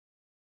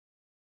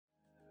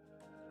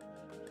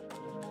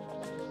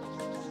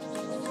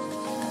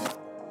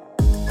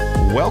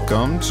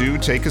Welcome to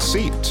Take a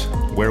Seat,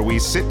 where we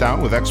sit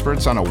down with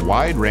experts on a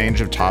wide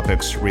range of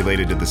topics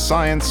related to the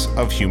science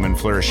of human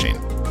flourishing.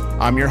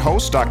 I'm your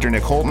host, Dr.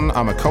 Nick Holton.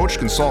 I'm a coach,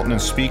 consultant,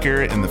 and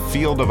speaker in the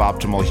field of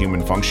optimal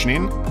human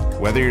functioning.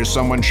 Whether you're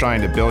someone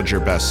trying to build your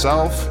best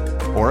self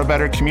or a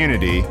better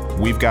community,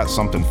 we've got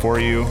something for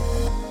you,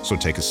 so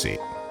take a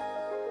seat.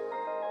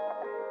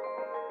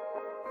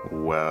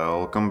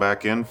 Welcome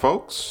back in,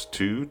 folks,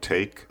 to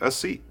Take a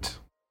Seat.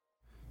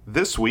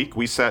 This week,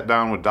 we sat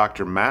down with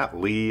Dr. Matt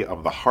Lee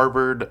of the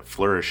Harvard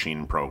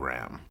Flourishing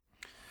program.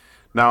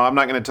 Now, I'm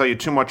not going to tell you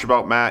too much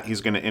about Matt. He's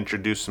going to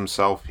introduce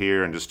himself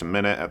here in just a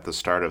minute at the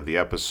start of the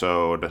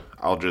episode.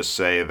 I'll just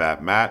say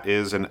that Matt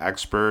is an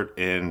expert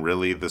in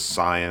really the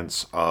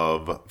science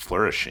of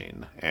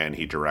flourishing, and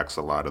he directs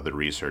a lot of the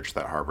research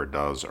that Harvard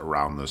does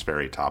around this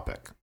very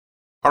topic.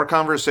 Our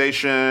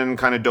conversation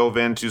kind of dove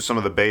into some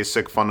of the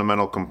basic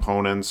fundamental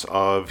components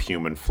of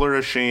human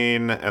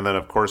flourishing. And then,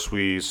 of course,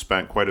 we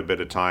spent quite a bit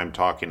of time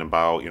talking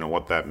about,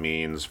 what that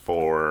means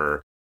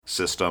for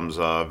systems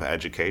of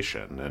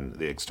education and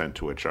the extent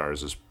to which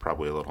ours is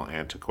probably a little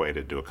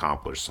antiquated to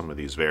accomplish some of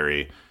these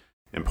very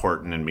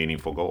important and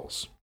meaningful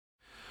goals.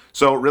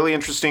 So, really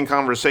interesting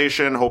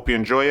conversation. Hope you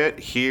enjoy it.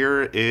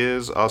 Here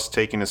is us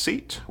taking a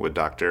seat with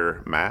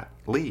Dr. Matt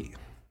Lee.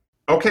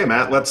 Okay,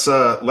 Matt, let's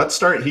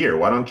start here.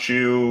 Why don't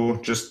you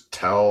just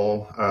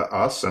tell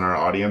us and our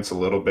audience a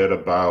little bit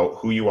about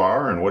who you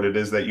are and what it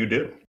is that you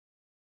do?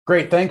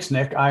 Great. Thanks,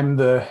 Nick. I'm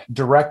the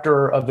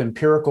Director of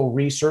Empirical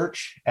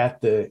Research at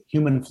the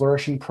Human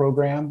Flourishing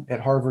program at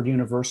Harvard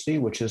University,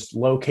 which is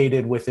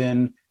located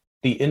within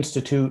the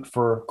Institute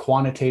for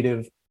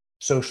Quantitative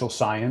Social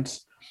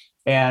Science.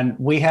 And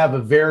we have a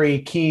very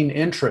keen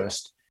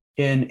interest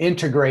in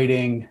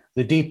integrating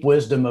the deep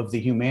wisdom of the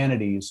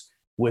humanities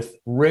with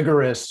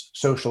rigorous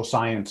social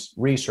science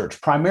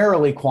research,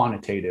 primarily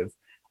quantitative,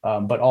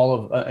 but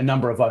a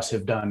number of us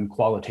have done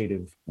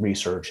qualitative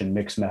research and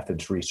mixed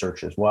methods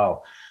research as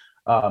well.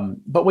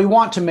 But we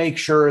want to make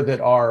sure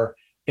that our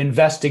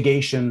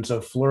investigations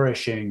of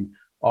flourishing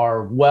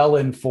are well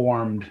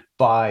informed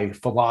by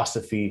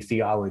philosophy,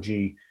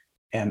 theology,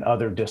 and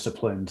other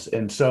disciplines.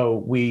 And so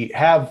we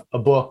have a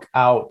book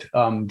out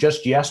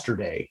just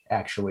yesterday,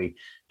 actually,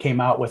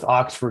 came out with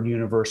Oxford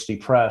University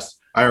Press.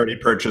 I already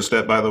purchased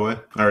it, by the way.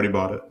 I already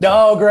bought it.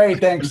 Oh, great.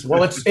 Thanks.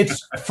 Well,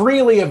 it's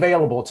freely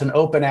available. It's an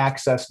open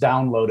access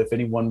download if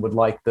anyone would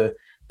like the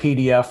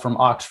PDF from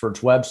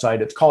Oxford's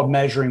website. It's called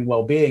Measuring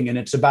Wellbeing, and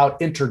it's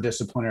about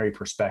interdisciplinary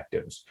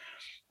perspectives.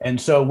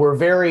 And so we're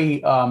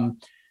very,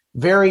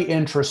 very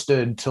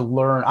interested to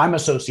learn. I'm a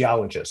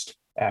sociologist,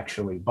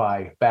 actually,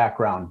 by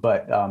background,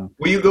 but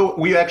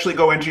will you actually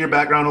go into your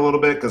background a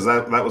little bit, because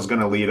that was going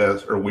to lead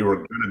us, or we were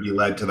going to be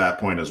led to that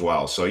point as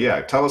well. So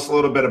yeah, tell us a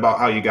little bit about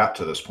how you got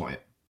to this point.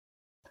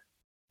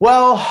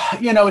 Well,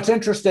 it's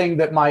interesting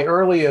that my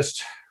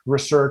earliest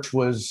research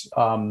was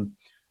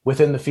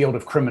within the field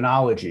of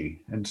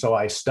criminology, and so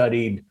I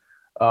studied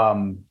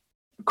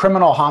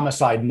criminal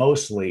homicide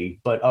mostly,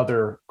 but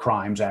other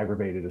crimes,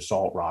 aggravated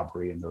assault,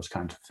 robbery, and those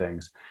kinds of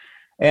things.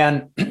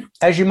 And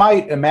as you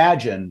might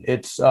imagine,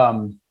 it's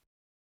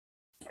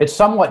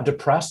somewhat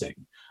depressing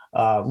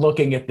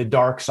looking at the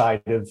dark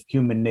side of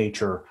human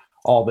nature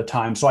all the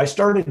time. So I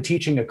started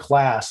teaching a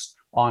class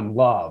on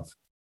love,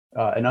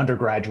 an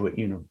undergraduate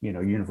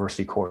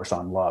university course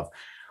on love.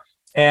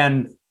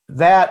 And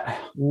that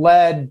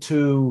led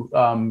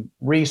to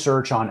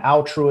research on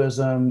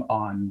altruism,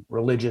 on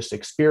religious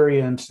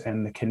experience,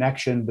 and the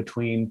connection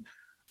between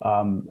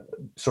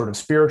sort of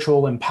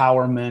spiritual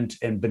empowerment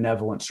and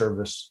benevolent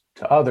service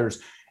to others.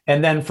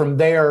 And then from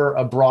there,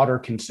 a broader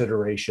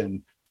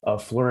consideration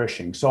of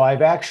flourishing. So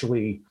I've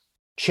actually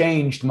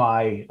changed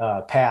my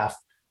path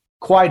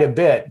quite a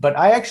bit, but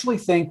I actually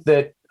think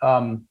that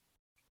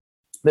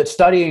that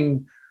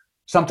studying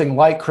something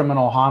like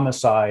criminal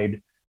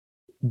homicide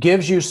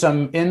gives you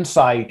some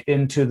insight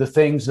into the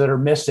things that are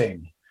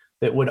missing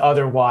that would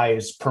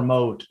otherwise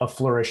promote a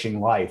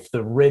flourishing life,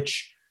 the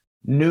rich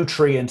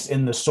nutrients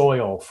in the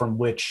soil from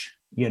which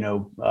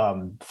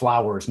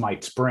flowers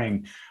might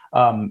spring.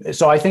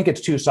 So I think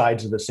it's two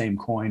sides of the same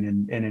coin.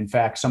 And in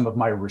fact, some of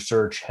my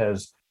research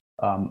has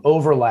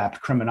overlapped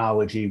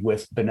criminology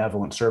with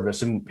benevolent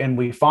service. And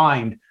we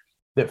find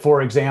that,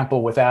 for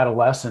example, with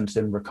adolescents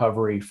in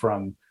recovery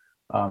from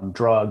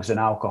drugs and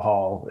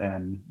alcohol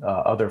and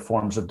other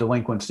forms of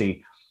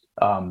delinquency,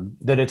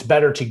 that it's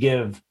better to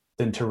give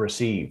than to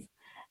receive.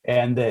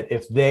 And that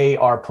if they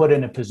are put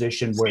in a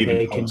position where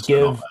they can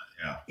give,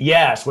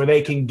 where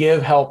they can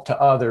give help to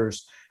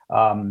others,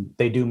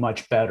 they do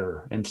much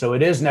better. And so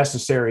it is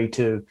necessary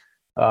to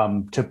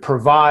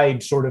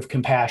provide sort of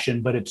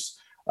compassion, but it's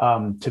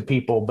to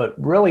people. But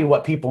really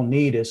what people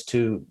need is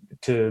to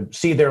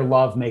see their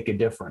love make a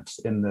difference.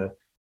 In the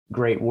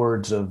great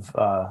words of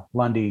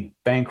Lundy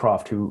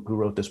Bancroft, who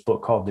wrote this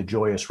book called The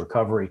Joyous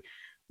Recovery,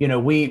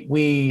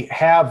 we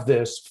have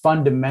this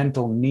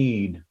fundamental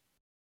need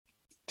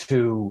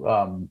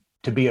to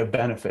be of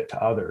benefit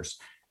to others.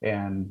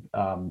 And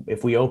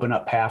if we open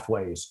up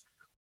pathways,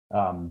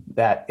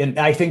 and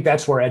I think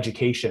that's where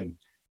education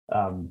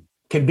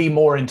can be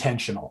more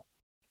intentional.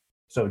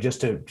 So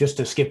just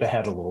to skip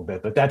ahead a little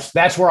bit, but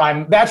that's where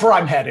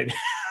I'm headed.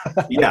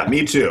 Yeah,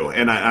 me too.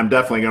 And I'm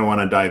definitely going to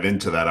want to dive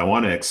into that. I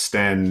want to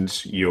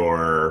extend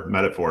your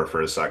metaphor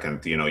for a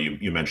second.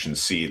 You mentioned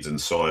seeds and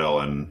soil,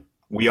 and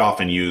we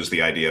often use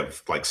the idea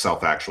of like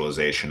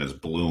self-actualization as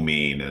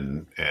blooming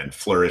and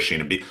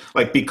flourishing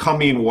and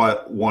becoming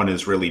what one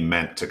is really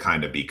meant to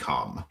kind of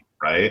become,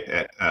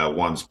 right?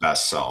 One's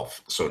best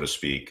self, so to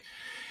speak.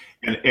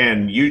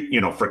 And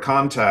for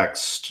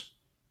context,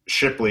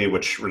 Shipley,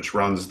 which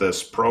runs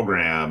this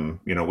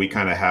program, we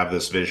kind of have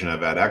this vision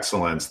of ed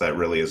excellence that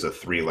really is a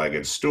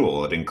three-legged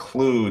stool. It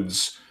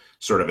includes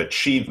sort of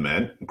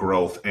achievement,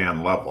 growth,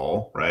 and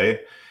level,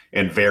 right?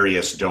 In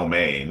various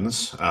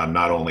domains,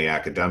 not only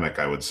academic,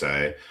 I would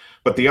say.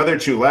 But the other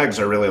two legs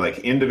are really like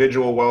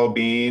individual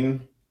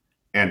well-being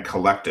and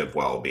collective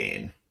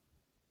well-being,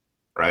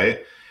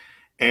 right?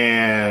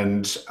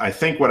 And I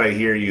think what I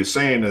hear you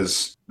saying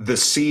is the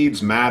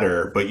seeds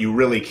matter, but you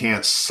really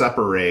can't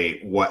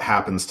separate what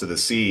happens to the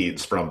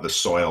seeds from the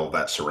soil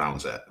that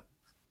surrounds it.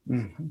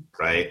 Mm-hmm.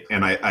 Right.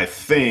 And I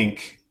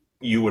think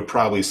you would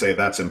probably say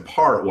that's in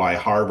part why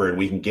Harvard,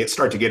 we can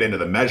start to get into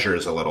the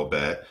measures a little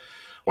bit,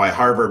 why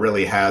Harvard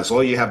really has,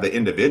 you have the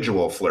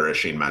individual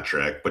flourishing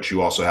metric, but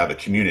you also have a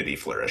community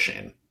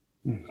flourishing.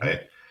 Mm-hmm.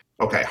 Right.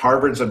 Okay.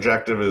 Harvard's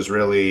objective is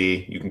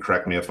really, you can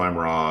correct me if I'm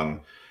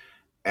wrong,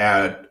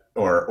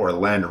 or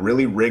lend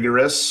really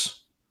rigorous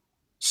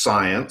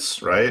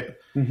science, right?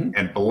 Mm-hmm.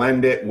 And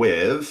blend it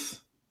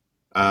with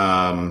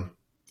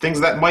things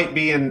that might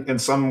be in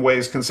some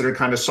ways considered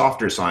kind of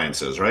softer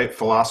sciences, right?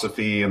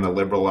 Philosophy and the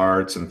liberal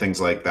arts and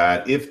things like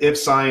that, if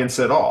science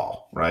at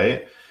all,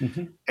 right?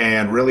 Mm-hmm.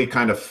 And really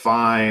kind of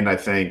find, I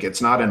think,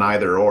 it's not an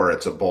either or,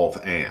 it's a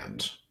both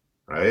and,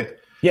 right?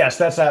 Yes,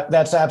 that's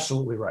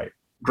absolutely right.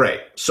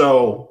 Great.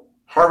 So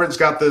Harvard's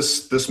got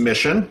this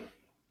mission.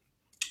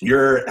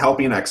 You're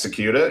helping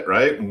execute it,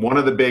 right? One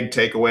of the big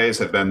takeaways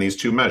have been these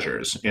two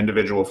measures,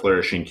 individual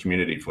flourishing,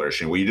 community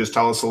flourishing. Will you just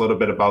tell us a little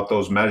bit about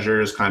those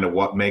measures, kind of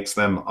what makes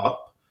them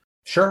up?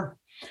 Sure.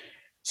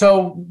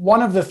 So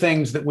one of the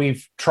things that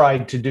we've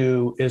tried to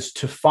do is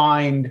to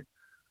find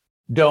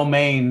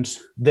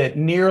domains that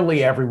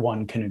nearly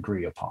everyone can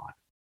agree upon.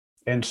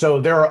 And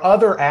so there are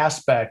other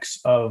aspects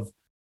of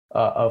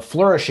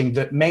flourishing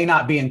that may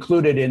not be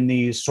included in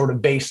these sort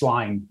of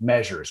baseline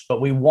measures, but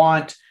we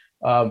want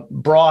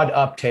broad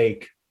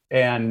uptake.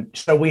 And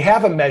so we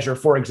have a measure,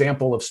 for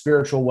example, of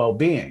spiritual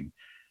well-being.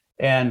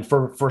 And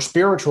for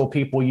spiritual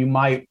people, you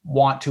might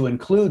want to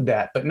include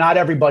that, but not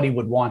everybody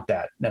would want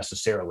that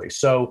necessarily.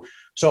 So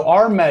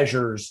our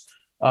measures,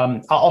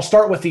 I'll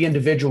start with the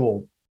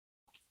individual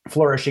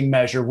flourishing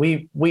measure.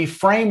 We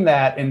frame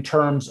that in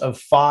terms of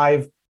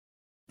 5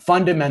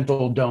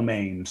 fundamental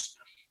domains.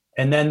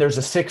 And then there's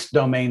a 6th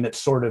domain that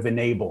sort of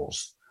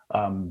enables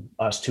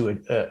us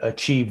to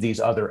achieve these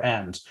other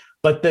ends.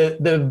 But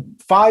the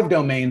 5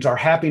 domains are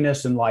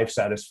happiness and life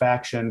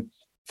satisfaction,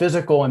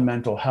 physical and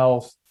mental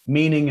health,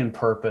 meaning and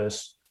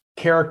purpose,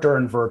 character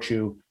and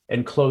virtue,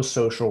 and close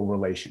social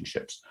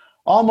relationships.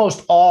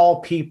 Almost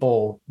all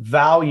people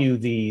value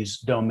these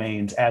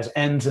domains as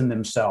ends in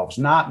themselves,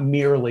 not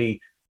merely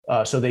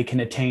so they can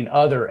attain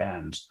other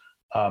ends,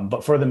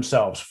 but for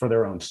themselves, for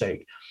their own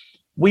sake.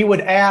 We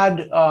would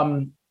add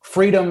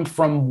freedom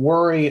from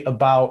worry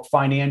about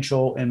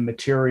financial and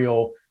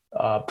material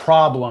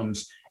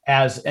problems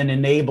as an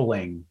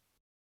enabling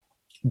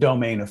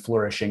domain of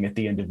flourishing at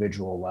the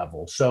individual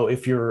level. So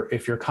if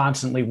you're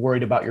constantly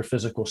worried about your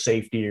physical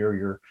safety or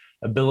your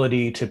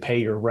ability to pay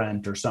your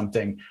rent or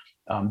something,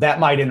 that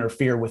might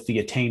interfere with the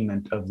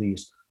attainment of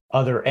these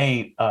other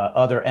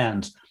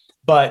ends.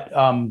 But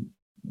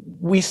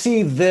we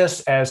see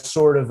this as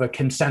sort of a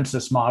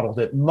consensus model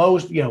that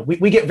most,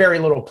 we get very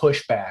little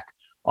pushback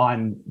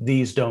on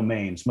these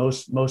domains.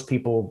 Most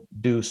people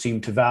do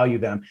seem to value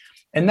them.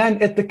 And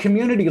then at the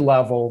community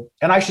level,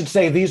 and I should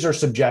say these are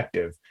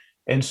subjective.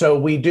 And so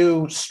we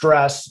do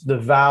stress the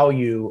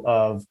value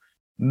of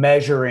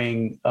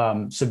measuring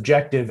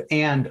subjective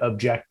and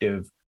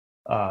objective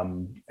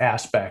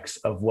aspects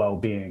of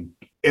well-being.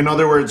 In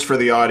other words, for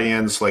the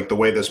audience, like the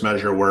way this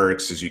measure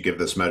works is you give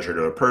this measure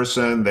to a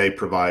person, they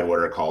provide what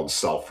are called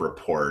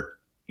self-report,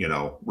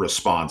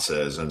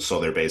 responses. And so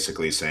they're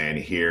basically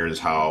saying, here's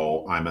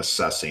how I'm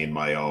assessing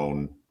my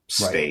own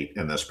state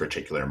in this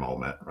particular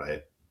moment,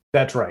 right?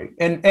 That's right.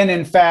 And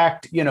in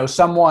fact,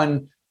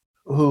 someone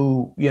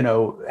who,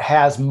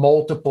 has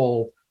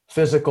multiple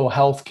physical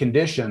health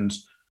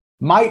conditions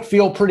might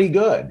feel pretty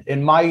good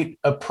and might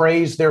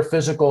appraise their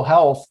physical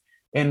health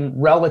in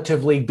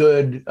relatively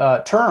good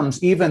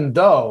terms, even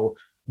though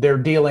they're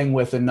dealing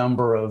with a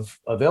number of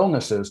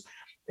illnesses.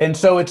 And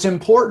so it's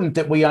important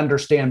that we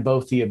understand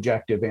both the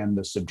objective and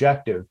the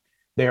subjective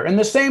there. And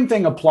the same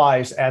thing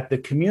applies at the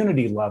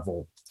community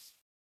level.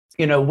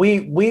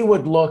 We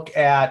would look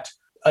at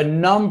a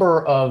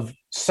number of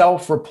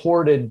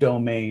self-reported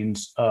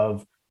domains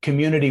of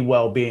community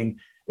well-being,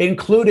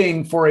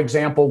 including, for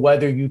example,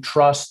 whether you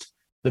trust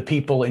the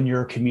people in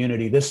your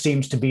community. This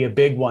seems to be a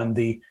big one.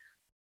 The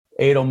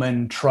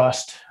Edelman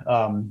Trust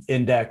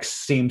Index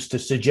seems to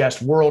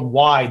suggest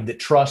worldwide that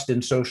trust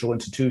in social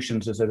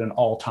institutions is at an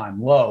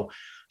all-time low.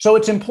 So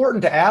it's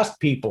important to ask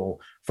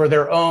people for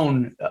their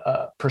own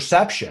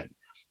perception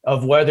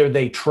of whether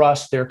they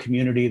trust their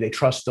community, they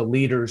trust the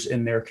leaders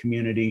in their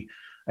community.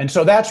 And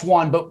so that's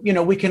one. But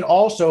we can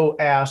also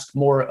ask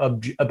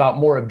about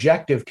more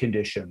objective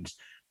conditions,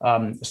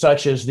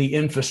 such as the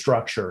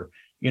infrastructure.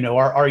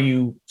 Are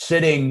you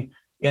sitting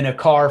in a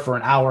car for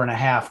an hour and a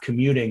half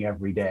commuting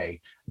every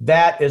day?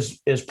 That is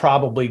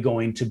probably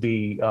going to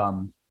be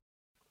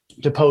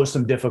to pose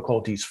some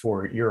difficulties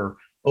for your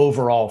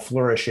overall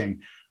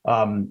flourishing.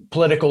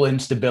 Political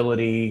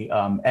instability,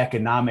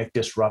 economic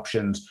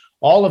disruptions,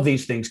 all of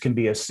these things can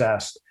be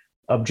assessed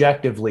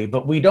objectively,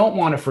 but we don't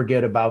want to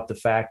forget about the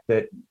fact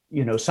that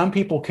some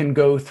people can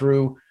go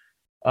through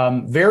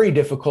very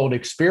difficult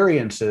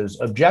experiences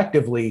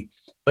objectively,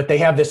 but they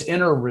have this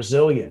inner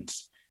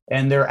resilience,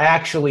 and they're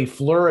actually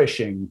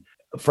flourishing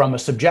from a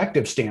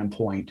subjective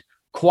standpoint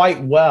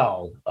quite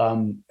well.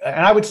 And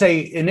I would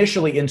say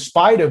initially in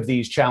spite of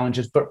these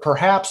challenges, but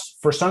perhaps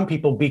for some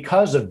people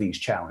because of these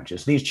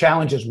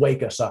challenges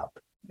wake us up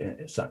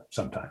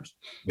sometimes.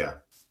 Yeah.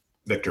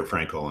 Viktor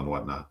Frankl and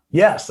whatnot.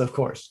 Yes, of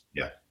course.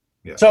 Yeah.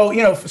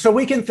 So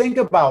we can think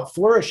about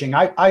flourishing.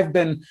 I've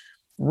been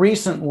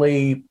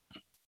recently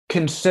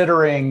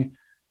considering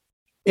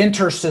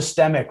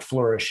intersystemic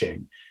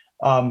flourishing,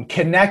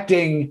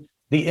 connecting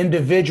the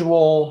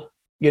individual,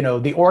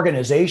 the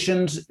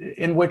organizations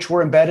in which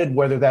we're embedded,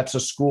 whether that's a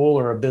school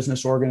or a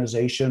business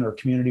organization or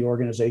community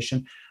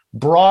organization,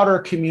 broader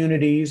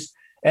communities,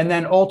 and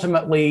then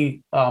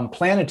ultimately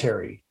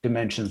planetary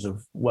dimensions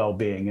of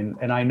well-being.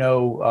 And I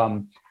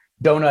know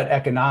donut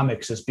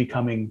economics is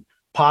becoming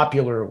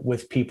popular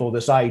with people,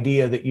 this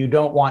idea that you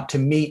don't want to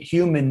meet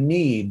human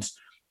needs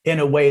in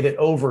a way that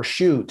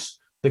overshoots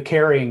the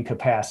carrying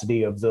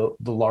capacity of the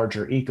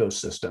larger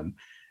ecosystem.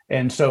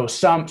 And so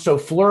human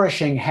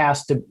flourishing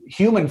has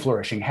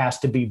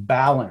to be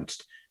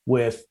balanced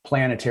with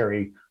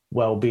planetary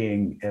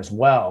well-being as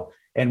well.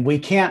 And we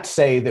can't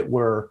say that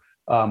we're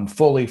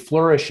fully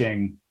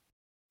flourishing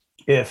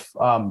if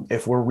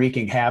we're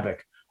wreaking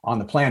havoc on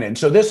the planet. And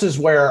so this is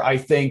where I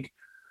think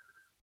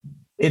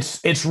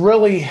it's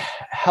really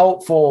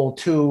helpful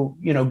to,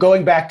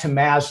 going back to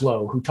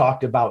Maslow, who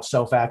talked about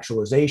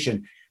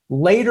self-actualization.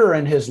 Later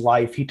in his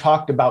life, he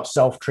talked about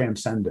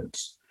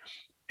self-transcendence.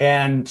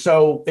 And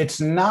so it's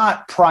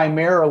not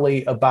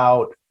primarily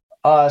about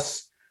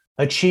us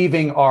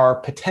achieving our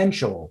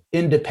potential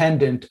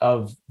independent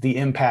of the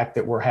impact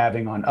that we're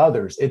having on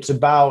others. It's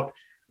about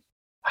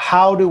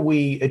how do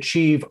we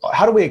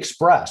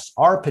express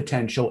our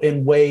potential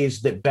in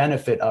ways that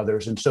benefit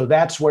others. And so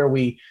that's where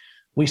we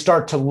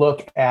start to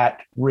look at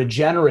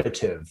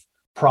regenerative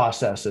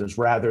processes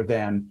rather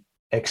than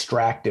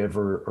extractive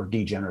or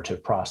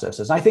degenerative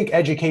processes. I think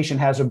education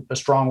has a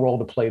strong role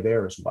to play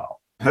there as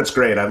well. That's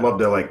great. I'd love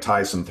to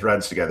tie some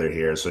threads together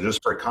here. So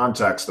just for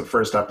context, the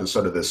first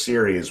episode of this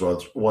series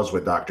was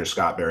with Dr.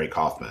 Scott Barry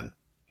Kaufman,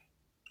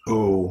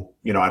 who,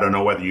 I don't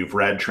know whether you've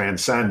read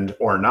Transcend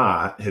or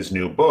not, his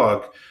new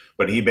book,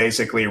 but he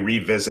basically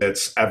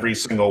revisits every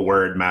single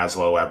word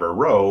Maslow ever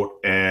wrote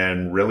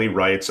and really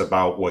writes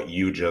about what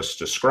you just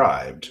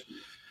described.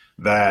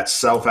 That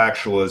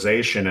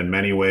self-actualization in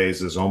many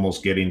ways is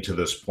almost getting to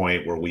this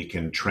point where we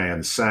can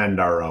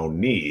transcend our own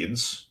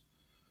needs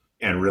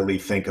and really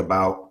think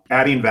about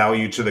adding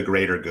value to the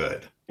greater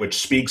good,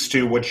 which speaks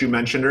to what you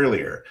mentioned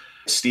earlier.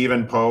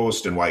 Stephen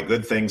Post and why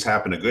good things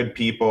happen to good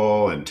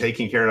people and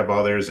taking care of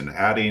others and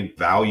adding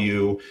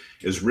value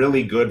is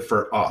really good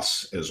for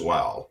us as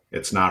well.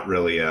 It's not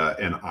really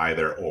an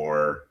either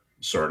or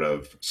sort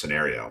of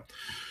scenario.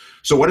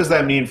 So what does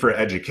that mean for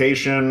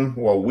education?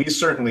 Well, we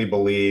certainly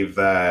believe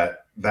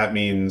that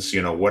means,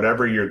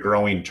 whatever you're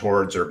growing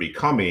towards or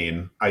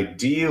becoming,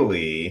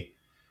 ideally,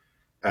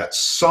 at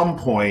some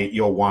point,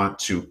 you'll want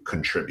to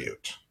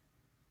contribute,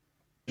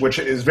 which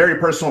is very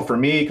personal for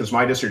me because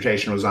my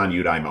dissertation was on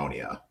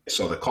eudaimonia.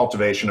 So the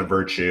cultivation of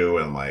virtue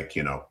and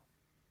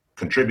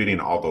contributing,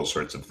 all those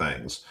sorts of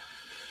things.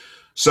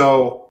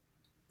 So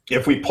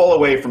if we pull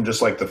away from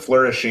just the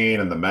flourishing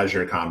and the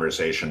measure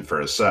conversation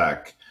for a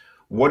sec,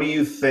 what do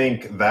you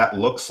think that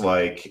looks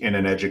like in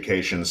an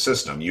education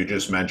system? You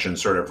just mentioned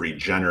sort of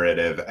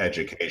regenerative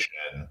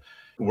education.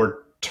 We're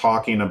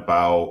talking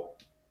about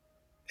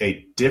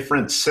a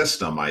different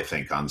system, I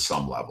think, on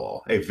some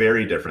level, a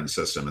very different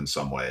system in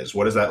some ways.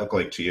 What does that look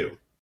like to you?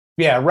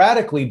 Yeah,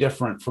 radically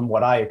different from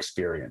what I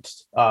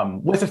experienced,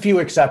 with a few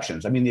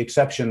exceptions. I mean, the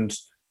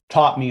exceptions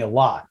taught me a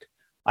lot.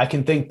 I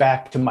can think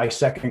back to my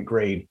second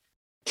grade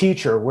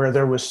teacher where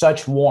there was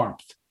such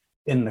warmth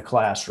in the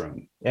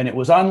classroom, and it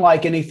was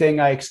unlike anything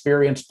I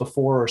experienced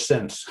before or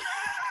since.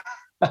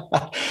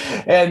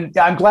 And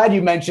I'm glad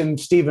you mentioned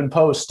Stephen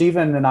Post.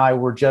 Stephen and I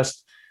were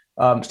just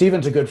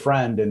Stephen's a good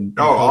friend and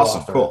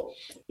awesome, cool.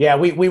 Yeah,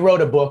 we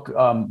wrote a book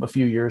a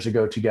few years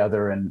ago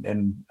together,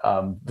 and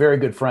very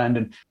good friend.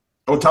 And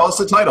tell us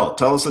the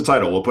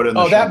title. We'll put it in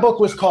the show. That book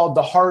was called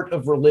The Heart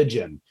of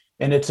Religion,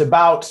 and it's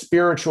about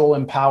spiritual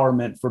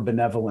empowerment for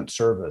benevolent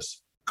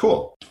service.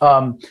 Cool.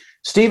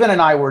 Stephen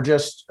and I were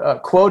just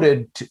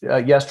quoted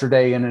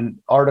yesterday in an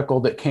article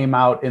that came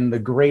out in the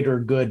Greater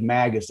Good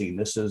magazine.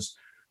 This is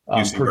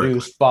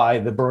produced by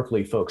the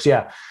Berkeley folks.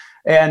 Yeah.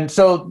 And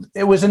so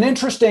it was an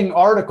interesting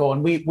article.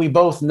 And we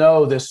both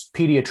know this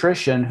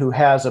pediatrician who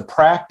has a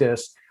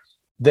practice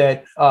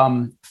that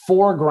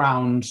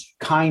foregrounds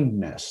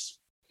kindness.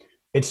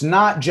 It's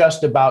not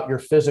just about your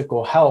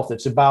physical health.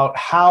 It's about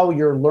how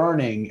you're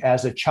learning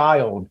as a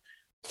child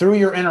through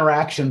your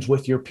interactions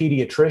with your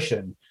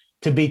pediatrician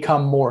to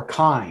become more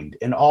kind,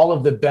 and all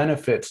of the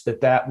benefits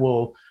that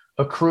will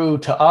accrue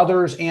to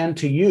others and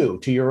to you,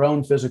 to your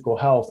own physical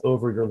health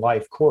over your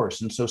life course.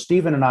 And so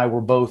Stephen and I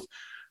were both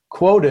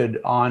quoted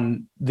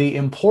on the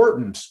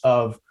importance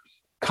of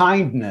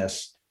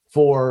kindness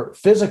for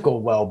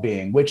physical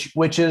well-being,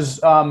 which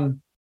is,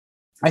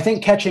 I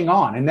think, catching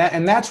on.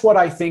 And that's what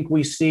I think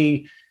we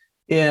see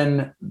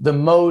in the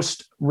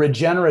most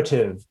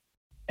regenerative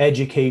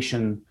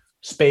education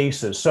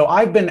spaces. So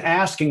I've been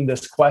asking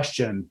this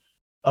question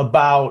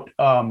about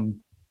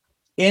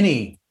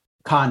any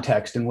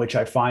context in which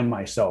I find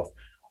myself.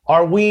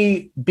 Are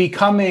we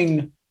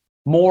becoming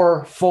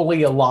more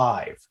fully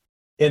alive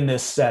in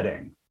this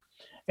setting?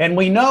 And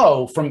we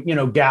know from,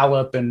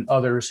 Gallup and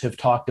others have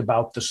talked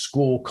about the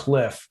school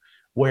cliff,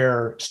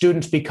 where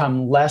students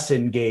become less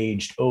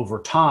engaged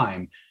over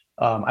time.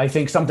 I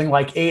think something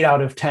like 8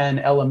 out of 10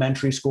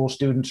 elementary school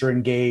students are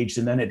engaged,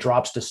 and then it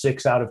drops to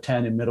 6 out of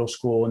 10 in middle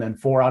school, and then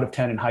 4 out of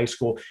 10 in high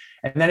school.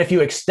 And then if you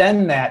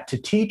extend that to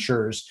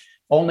teachers,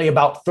 only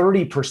about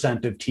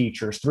 30% of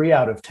teachers, 3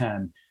 out of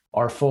 10,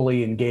 are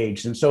fully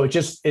engaged. And so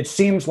it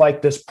seems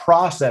like this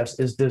process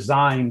is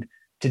designed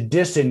to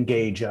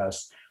disengage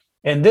us.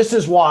 And this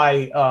is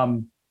why,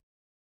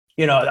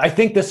 I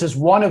think this is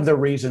one of the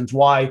reasons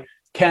why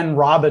Ken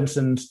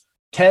Robinson's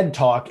TED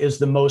Talk is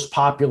the most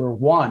popular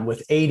one,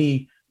 with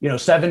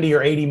 70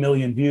 or 80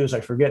 million views. I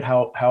forget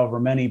however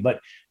many, but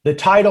the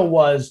title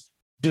was,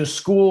 "Do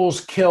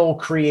Schools Kill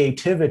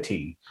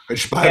Creativity?"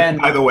 Which,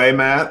 by the way,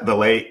 Matt, the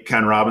late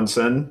Ken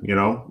Robinson,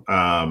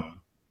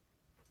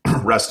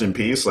 rest in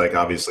peace. Like,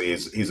 obviously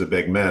he's a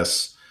big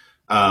miss.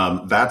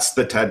 That's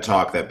the TED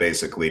Talk that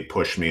basically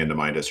pushed me into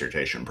my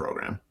dissertation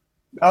program.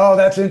 Oh,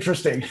 that's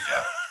interesting.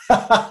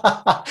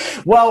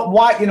 Well,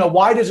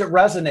 why does it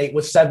resonate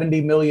with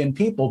 70 million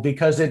people?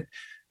 Because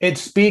it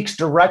speaks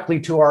directly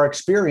to our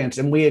experience,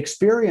 and we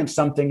experience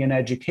something in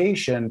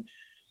education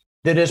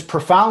that is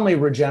profoundly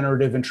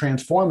regenerative and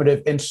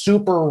transformative and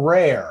super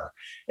rare,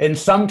 and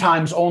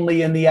sometimes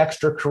only in the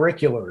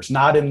extracurriculars,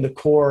 not in the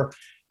core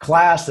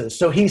classes.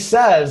 So he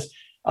says,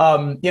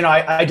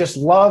 I just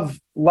love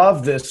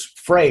this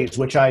phrase,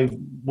 which I've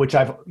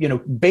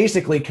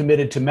basically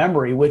committed to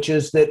memory, which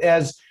is that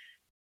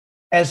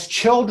as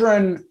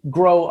children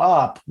grow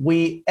up,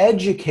 we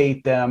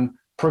educate them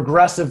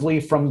progressively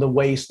from the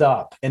waist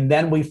up, and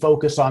then we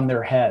focus on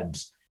their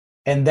heads,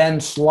 and then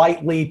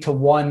slightly to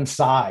one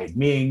side,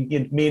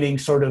 meaning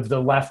sort of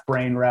the left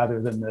brain rather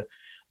than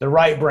the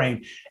right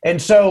brain. And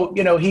so,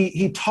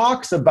 he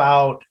talks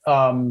about,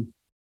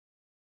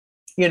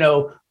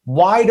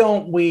 why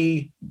don't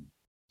we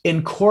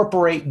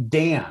incorporate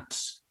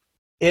dance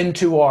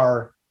into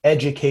our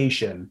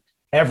education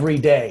every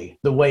day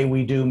the way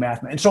we do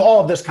math, and so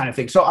all of this kind of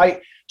thing. So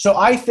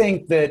I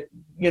think that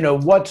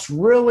what's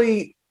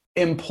really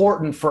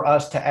important for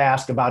us to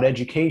ask about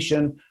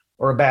education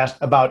or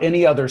about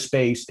any other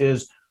space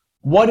is,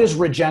 what is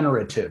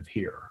regenerative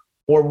here,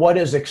 or what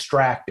is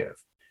extractive?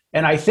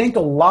 And I think a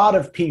lot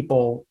of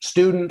people,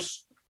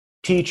 students,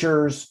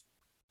 teachers,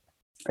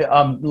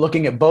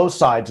 looking at both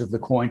sides of the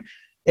coin,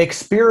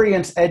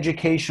 experience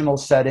educational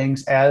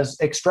settings as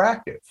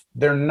extractive.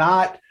 They're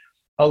not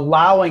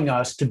allowing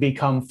us to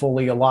become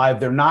fully alive.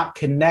 They're not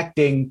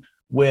connecting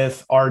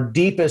with our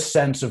deepest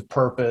sense of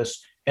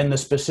purpose and the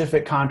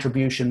specific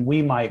contribution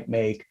we might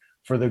make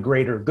for the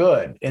greater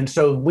good. And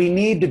so we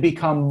need to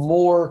become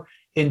more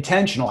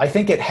intentional. I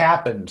think it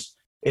happens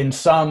in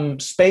some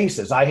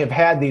spaces. I have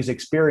had these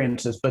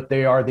experiences, but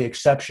they are the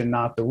exception,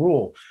 not the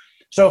rule.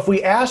 So if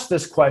we ask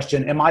this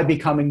question, am I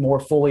becoming more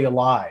fully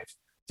alive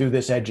through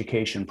this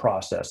education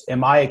process?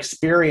 Am I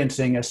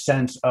experiencing a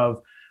sense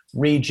of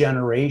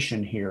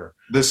regeneration here?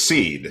 The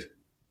seed.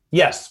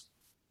 Yes.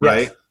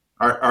 Right? Yes.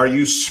 Are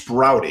you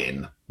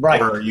sprouting?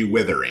 Right. Or are you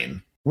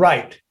withering?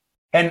 Right.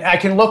 And I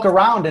can look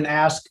around and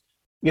ask,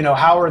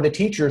 how are the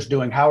teachers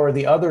doing? How are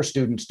the other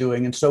students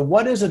doing? And so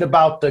what is it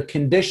about the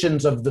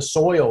conditions of the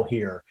soil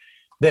here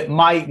that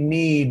might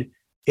need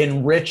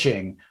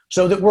enriching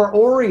so that we're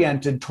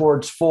oriented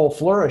towards full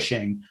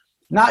flourishing,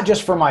 not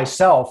just for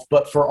myself,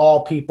 but for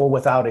all people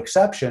without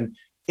exception,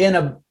 in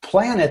a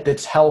planet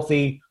that's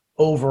healthy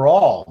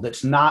overall,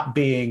 that's not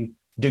being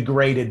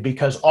degraded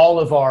because all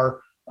of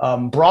our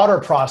broader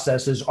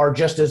processes are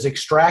just as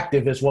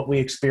extractive as what we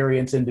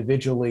experience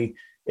individually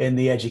in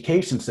the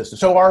education system.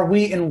 So are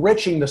we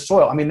enriching the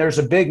soil? I mean, there's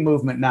a big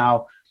movement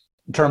now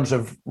in terms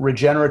of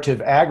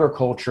regenerative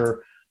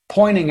agriculture,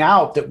 pointing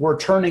out that we're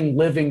turning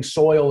living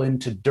soil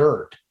into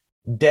dirt,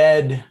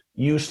 dead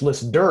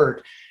useless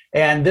dirt.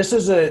 And this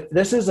is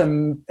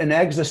an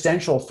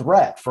existential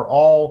threat for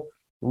all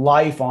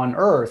life on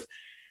Earth.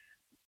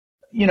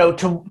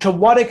 To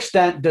what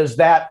extent does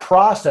that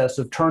process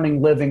of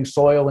turning living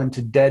soil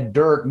into dead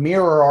dirt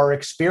mirror our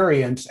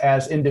experience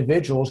as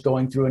individuals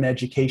going through an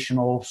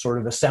educational sort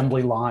of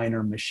assembly line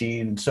or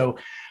machine? And so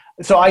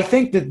I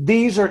think that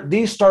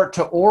these start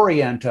to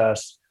orient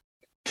us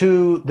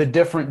to the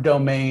different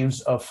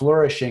domains of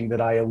flourishing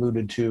that I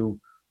alluded to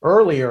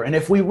earlier. And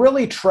if we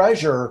really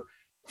treasure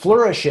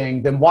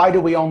flourishing, then why do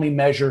we only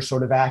measure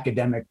sort of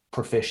academic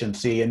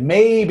proficiency? And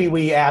maybe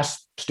we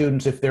ask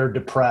students if they're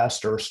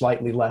depressed or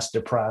slightly less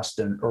depressed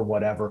or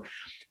whatever,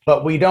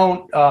 but we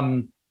don't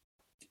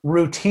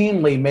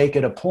routinely make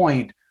it a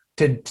point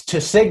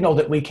to signal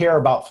that we care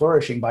about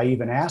flourishing by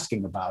even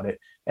asking about it,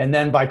 and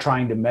then by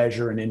trying to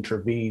measure and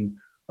intervene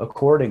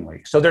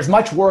accordingly. So there's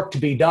much work to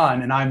be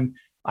done, and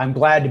I'm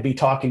glad to be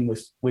talking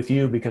with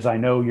you, because I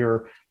know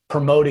you're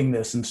promoting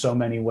this in so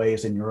many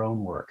ways in your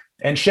own work,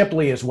 and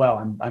Shipley as well.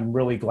 I'm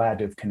really glad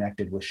to have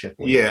connected with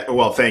Shipley. Yeah,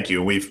 well, thank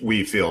you.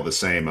 We feel the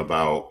same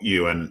about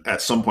you, and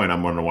at some point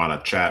I'm going to want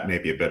to chat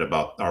maybe a bit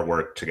about our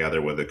work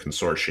together with the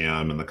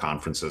consortium and the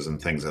conferences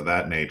and things of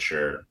that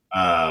nature.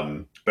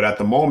 But at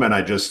the moment,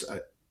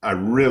 I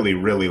really,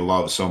 really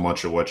love so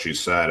much of what you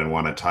said, and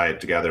want to tie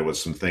it together with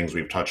some things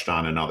we've touched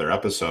on in other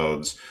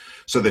episodes.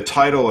 So the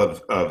title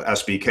of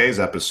SBK's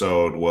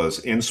episode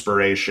was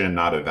Inspiration,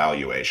 Not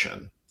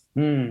Evaluation.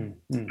 And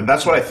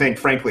that's what I think,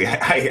 frankly,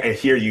 I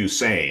hear you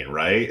saying,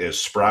 right, is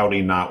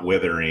sprouting, not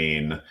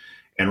withering.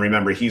 And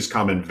remember, he's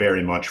coming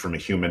very much from a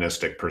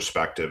humanistic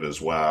perspective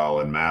as well,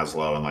 and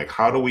Maslow, and like,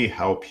 how do we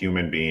help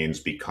human beings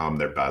become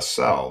their best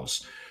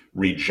selves?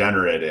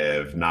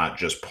 Regenerative, not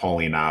just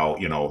pulling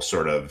out,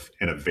 sort of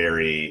in a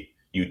very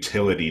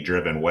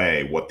utility-driven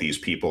way, what these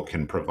people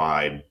can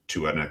provide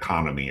to an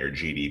economy or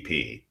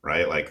GDP,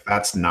 right? Like,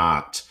 that's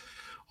not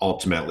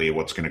ultimately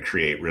what's going to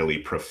create really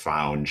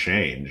profound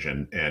change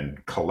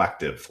and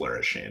collective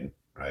flourishing,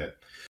 right?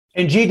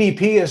 And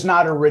GDP is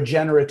not a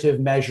regenerative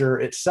measure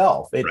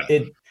itself.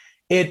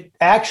 It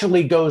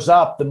actually goes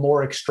up the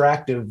more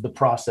extractive the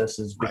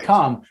processes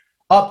become,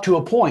 up to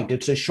a point.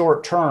 It's a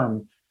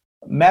short-term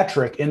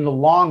metric. In the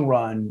long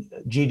run,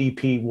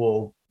 GDP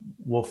will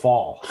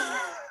fall.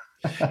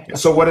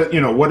 So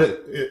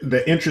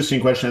the interesting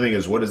question, I think,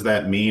 is, what does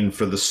that mean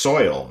for the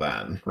soil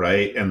then,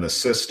 right? And the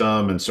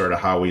system, and sort of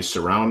how we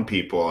surround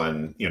people.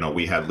 And,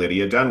 we had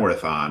Lydia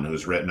Denworth on,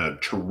 who's written a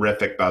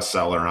terrific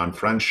bestseller on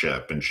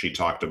friendship. And she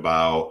talked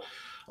about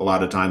a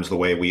lot of times the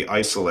way we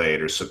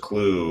isolate or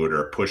seclude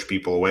or push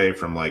people away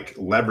from, like,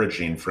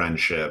 leveraging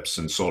friendships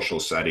and social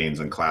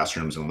settings and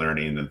classrooms and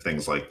learning and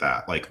things like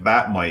that. Like,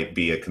 that might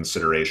be a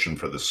consideration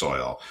for the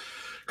soil.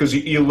 Because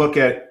you look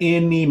at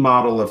any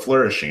model of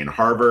flourishing,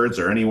 Harvard's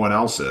or anyone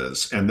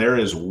else's, and there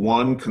is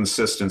one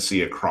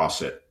consistency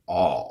across it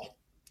all,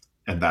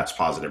 and that's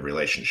positive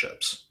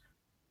relationships.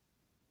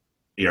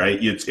 You're right?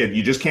 You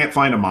just can't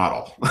find a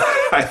model.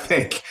 I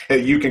think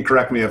you can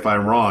correct me if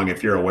I'm wrong,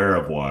 if you're aware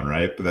of one,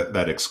 right?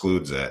 That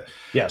excludes it.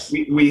 Yes.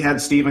 We had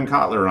Stephen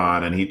Kotler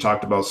on, and he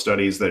talked about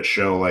studies that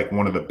show, like,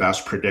 one of the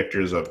best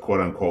predictors of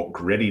quote unquote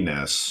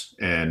grittiness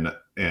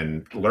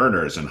in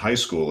learners and high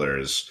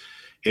schoolers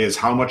is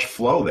how much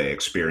flow they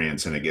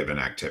experience in a given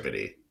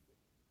activity,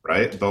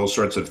 right? Those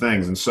sorts of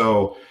things. And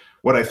so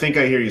what I think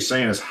I hear you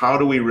saying is, how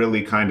do we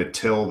really kind of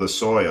till the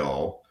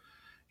soil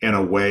in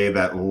a way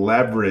that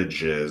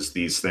leverages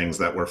these things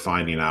that we're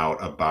finding out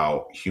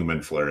about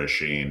human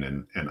flourishing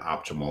and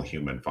optimal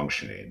human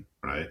functioning,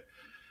 right?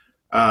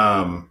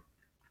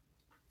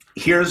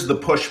 Here's the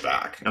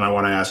pushback, and I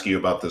want to ask you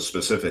about this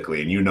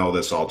specifically, and you know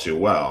this all too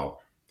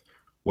well.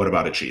 What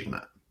about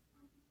achievement?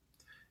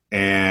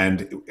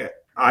 And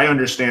I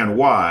understand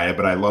why,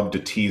 but I love to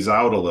tease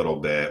out a little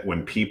bit.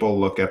 When people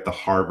look at the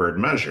Harvard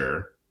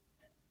measure,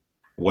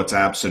 what's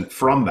absent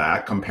from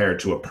that compared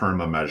to a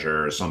PERMA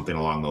measure or something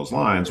along those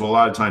lines? Well, a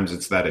lot of times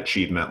it's that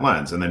achievement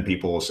lens. And then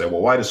people will say,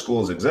 well, why do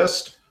schools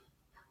exist?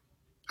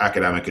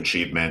 Academic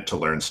achievement, to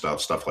learn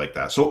stuff like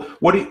that. So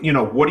what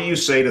do you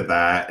say to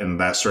that and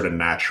that sort of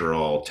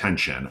natural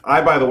tension?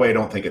 I, by the way,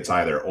 don't think it's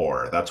either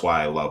or. That's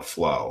why I love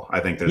flow. I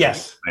think there's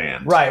yes, a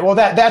band. Right. Well,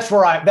 that's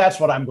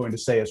what I'm going to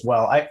say as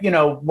well.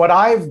 What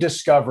I've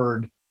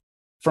discovered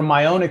from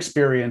my own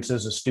experience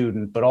as a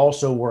student, but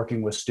also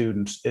working with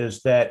students,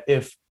 is that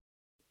if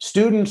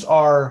students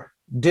are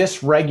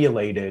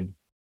dysregulated,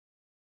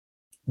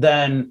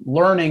 then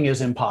learning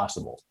is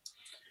impossible.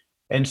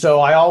 And so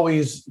I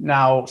always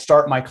now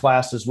start my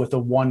classes with a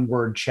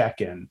one-word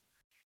check-in.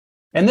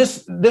 And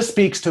this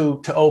speaks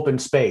to open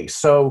space.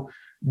 So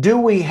do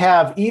we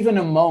have even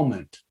a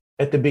moment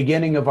at the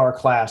beginning of our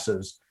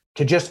classes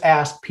to just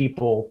ask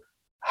people,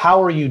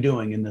 how are you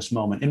doing in this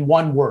moment? In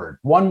one word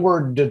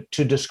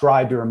to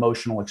describe your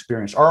emotional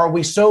experience. Or are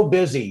we so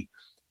busy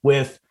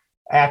with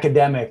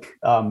academic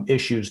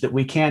issues that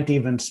we can't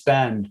even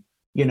spend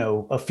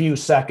a few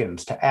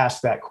seconds to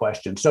ask that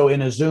question? So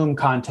in a Zoom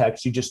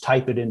context, you just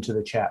type it into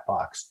the chat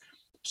box.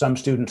 Some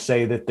students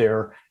say that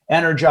they're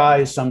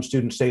energized. Some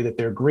students say that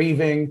they're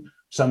grieving.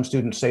 Some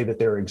students say that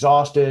they're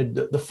exhausted,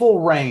 the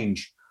full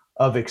range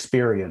of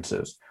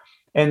experiences.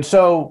 And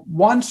so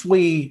once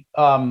we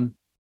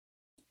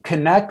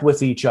connect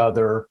with each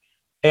other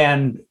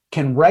and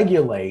can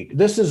regulate,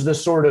 this is the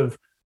sort of,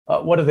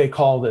 what do they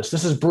call this?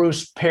 This is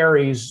Bruce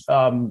Perry's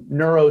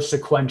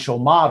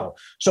neurosequential model.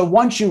 So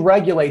once you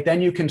regulate,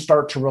 then you can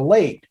start to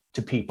relate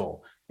to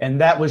people. And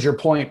that was your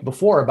point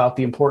before about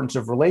the importance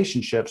of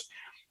relationships.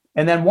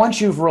 And then once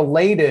you've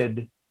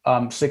related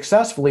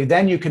successfully,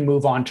 then you can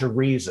move on to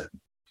reason.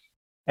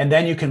 And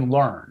then you can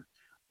learn.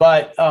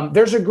 But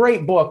there's a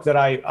great book that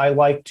I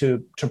like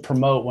to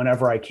promote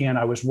whenever I can.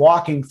 I was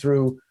walking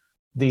through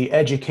the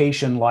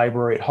education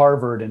library at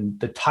Harvard, and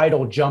the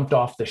title jumped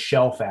off the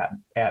shelf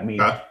at me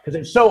because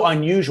it's so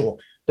unusual.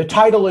 The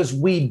title is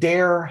We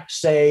Dare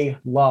Say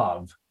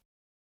Love.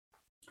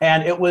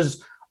 And it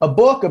was a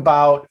book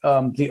about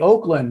the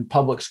Oakland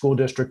Public School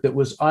District that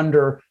was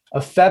under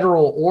a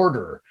federal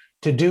order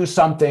to do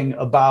something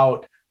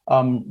about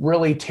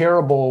really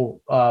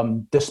terrible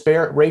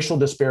racial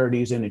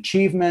disparities in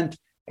achievement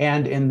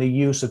and in the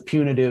use of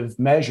punitive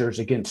measures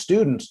against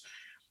students.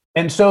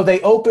 And so they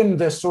opened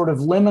this sort of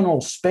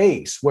liminal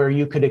space where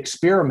you could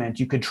experiment,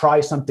 you could try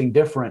something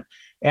different.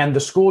 And the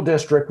school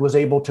district was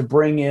able to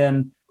bring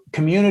in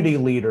community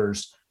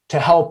leaders to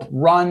help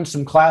run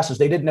some classes.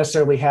 They didn't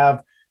necessarily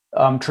have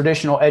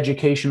traditional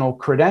educational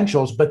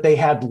credentials, but they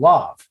had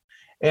love.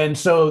 And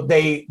so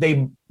they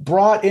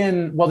brought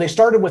in, well, they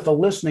started with a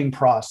listening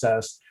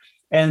process,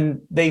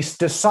 and they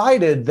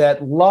decided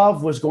that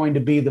love was going to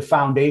be the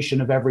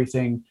foundation of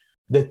everything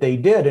that they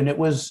did. And it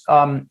was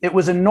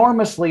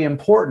enormously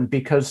important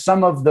because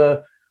some of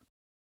the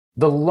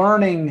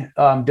learning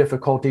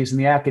difficulties and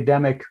the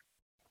academic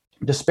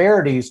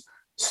disparities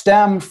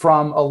stemmed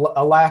from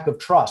a lack of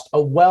trust,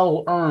 a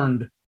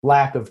well-earned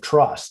lack of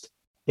trust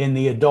in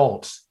the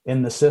adults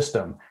in the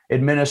system,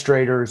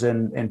 administrators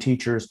and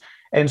teachers.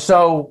 And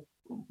so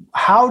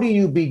how do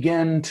you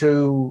begin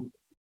to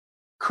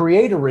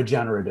create a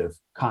regenerative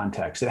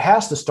context? It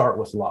has to start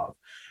with love.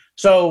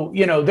 So,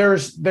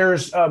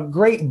 there's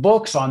great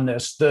books on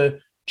this. The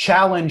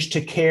Challenge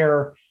to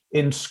Care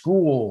in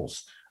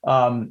Schools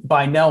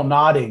by Nell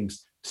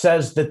Noddings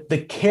says that the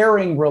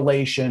caring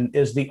relation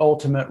is the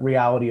ultimate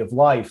reality of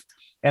life.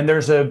 And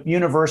there's a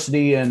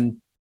university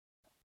in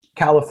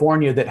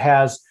California that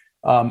has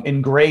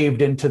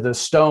engraved into the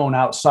stone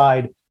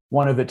outside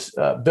one of its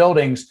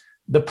buildings,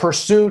 the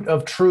pursuit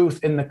of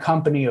truth in the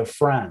company of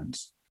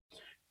friends.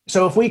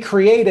 So if we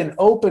create an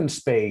open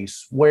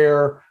space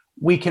where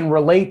we can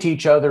relate to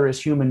each other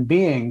as human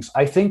beings,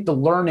 I think the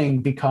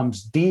learning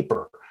becomes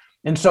deeper.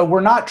 And so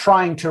we're not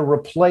trying to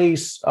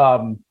replace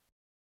a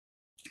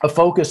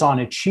focus on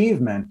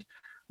achievement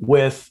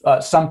with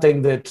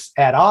something that's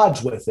at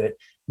odds with it.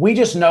 We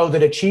just know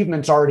that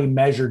achievement's already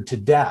measured to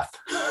death.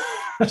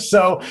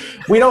 So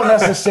we don't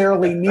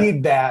necessarily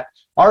need that.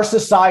 Our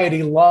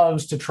society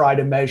loves to try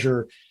to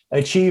measure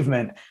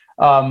achievement.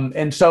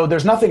 And so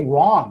there's nothing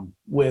wrong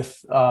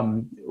with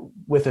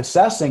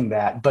assessing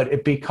that, but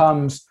it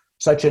becomes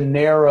such a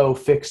narrow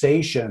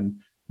fixation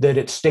that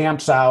it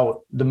stamps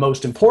out the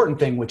most important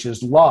thing, which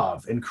is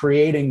love, and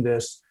creating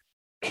this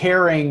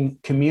caring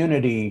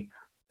community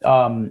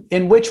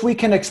in which we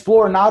can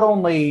explore not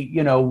only,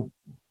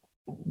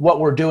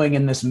 what we're doing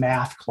in this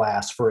math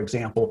class, for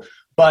example,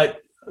 but,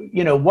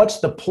 what's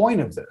the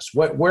point of this?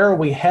 Where are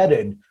we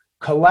headed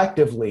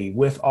collectively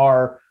with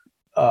our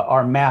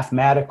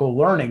mathematical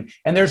learning?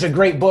 And there's a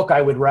great book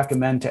I would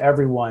recommend to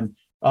everyone,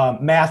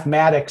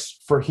 Mathematics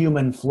for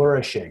Human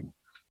Flourishing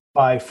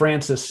by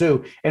Francis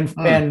Su.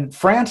 And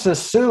Francis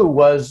Su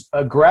was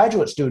a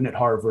graduate student at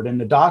Harvard in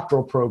the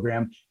doctoral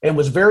program and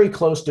was very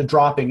close to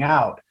dropping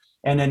out.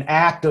 And an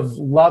act of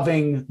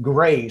loving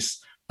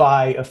grace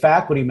by a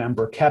faculty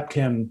member kept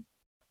him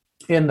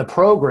in the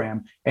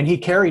program. And he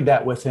carried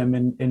that with him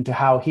into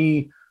how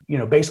he,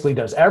 basically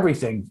does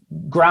everything,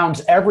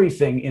 grounds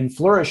everything in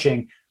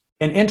flourishing.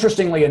 And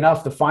interestingly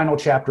enough, the final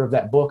chapter of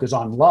that book is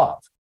on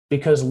love,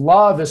 because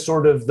love is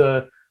sort of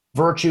the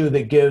virtue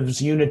that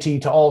gives unity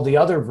to all the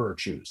other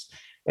virtues.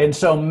 And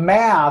so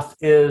math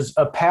is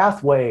a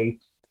pathway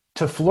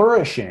to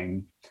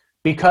flourishing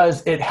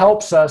because it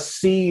helps us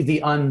see the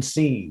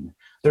unseen.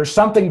 There's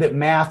something that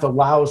math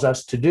allows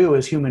us to do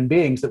as human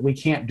beings that we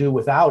can't do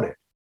without it.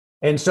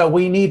 And so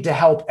we need to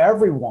help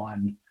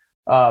everyone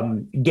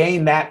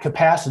gain that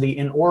capacity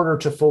in order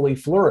to fully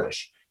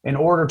flourish, in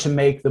order to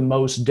make the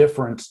most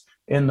difference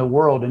in the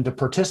world and to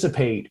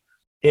participate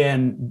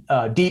in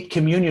deep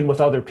communion with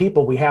other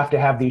people. We have to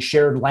have these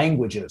shared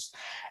languages.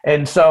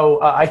 And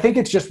so I think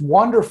it's just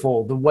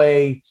wonderful the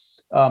way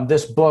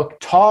this book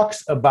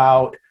talks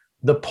about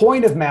the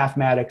point of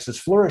mathematics is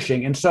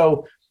flourishing. And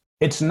so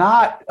it's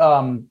not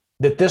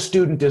that this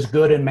student is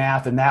good in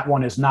math and that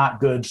one is not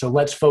good, so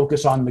let's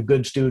focus on the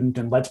good student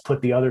and let's put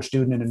the other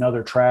student in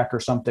another track or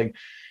something.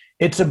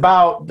 It's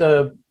about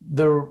the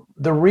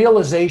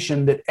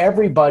realization that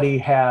everybody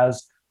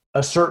has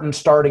a certain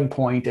starting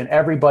point and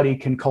everybody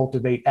can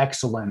cultivate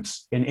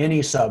excellence in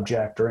any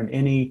subject or in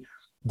any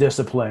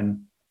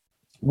discipline.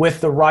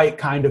 with the right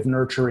kind of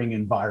nurturing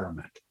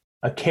environment,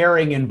 a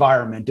caring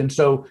environment. And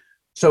so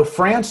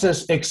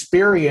Francis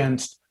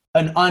experienced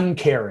an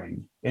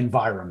uncaring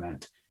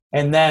environment.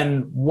 And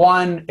then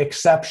one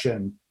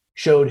exception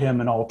showed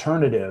him an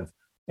alternative.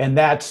 And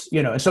that's,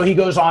 and so he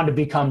goes on to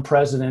become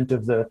president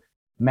of the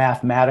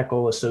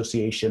Mathematical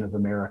Association of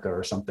America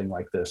or something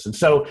like this. And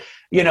so,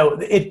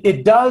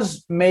 it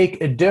does make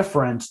a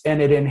difference,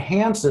 and it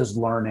enhances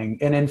learning.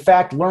 And in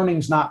fact,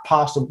 learning's not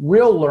possible.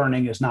 Real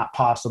learning is not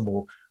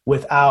possible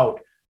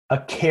without a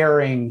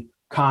caring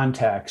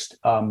context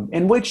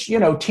in which,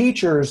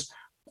 teachers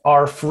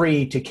are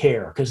free to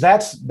care, because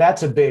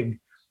that's a big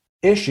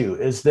issue,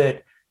 is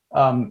that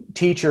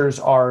teachers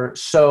are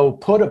so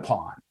put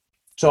upon.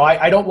 So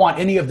I don't want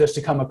any of this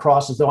to come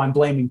across as though I'm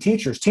blaming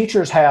teachers.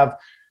 Teachers have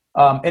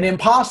an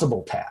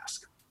impossible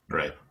task.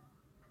 Right.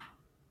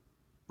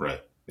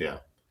 Yeah.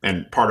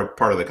 And part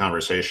of the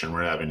conversation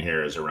we're having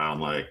here is around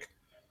like,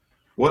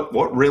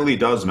 what really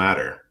does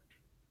matter,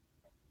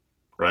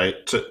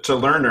 right? To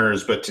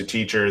learners, but to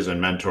teachers and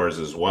mentors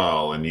as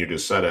well. And you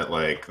just said it,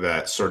 like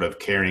that sort of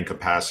caring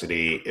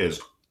capacity is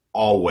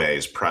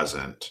always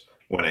present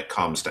when it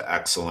comes to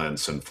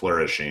excellence and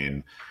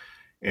flourishing.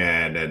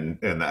 And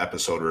in the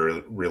episode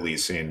we're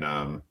releasing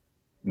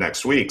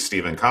next week,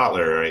 Stephen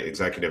Kotler, right,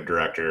 executive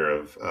director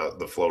of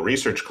the Flow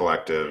Research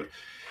Collective,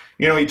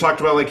 he talked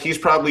about like he's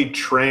probably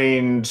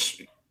trained,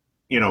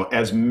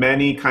 as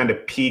many kind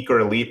of peak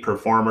or elite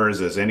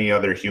performers as any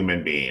other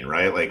human being,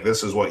 right? Like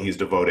this is what he's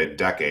devoted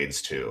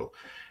decades to.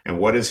 And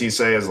what does he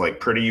say is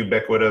like pretty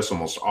ubiquitous,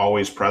 almost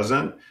always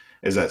present,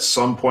 is at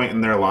some point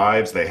in their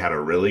lives, they had a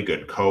really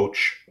good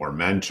coach or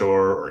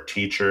mentor or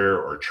teacher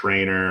or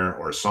trainer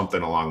or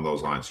something along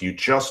those lines. You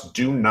just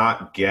do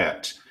not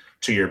get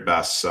to your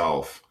best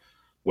self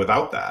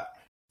without that.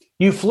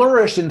 You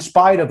flourish in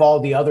spite of all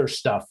the other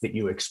stuff that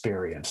you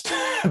experienced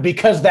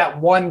because that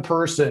one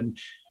person,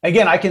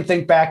 again, I can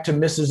think back to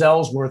Mrs.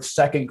 Ellsworth's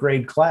second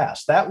grade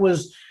class. That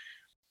was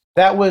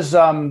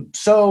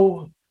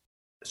so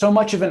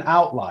much of an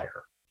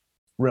outlier,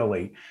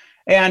 really.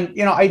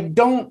 And, I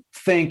don't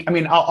think,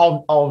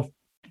 I'll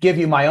give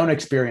you my own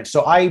experience.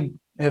 So I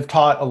have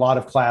taught a lot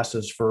of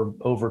classes for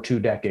over 2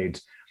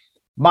 decades.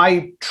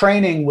 My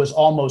training was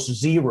almost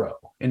zero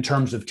in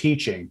terms of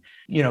teaching.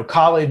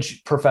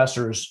 College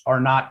professors are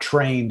not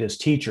trained as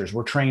teachers.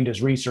 We're trained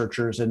as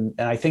researchers. And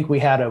I think we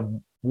had a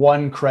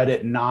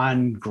 1-credit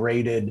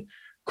non-graded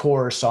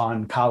course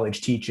on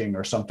college teaching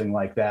or something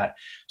like that.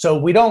 So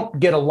we don't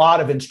get a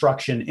lot of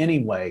instruction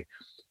anyway.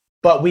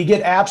 But we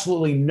get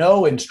absolutely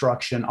no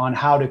instruction on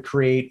how to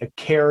create a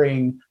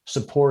caring,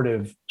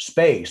 supportive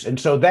space. And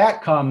so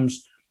that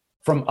comes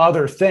from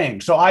other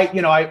things. So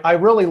I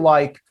really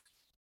like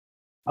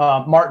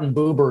Martin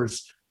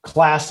Buber's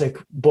classic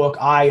book,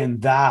 I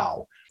and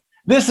Thou.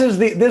 This is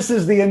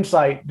the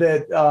insight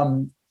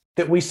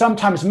that we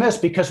sometimes miss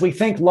because we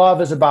think love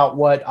is about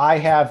what I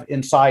have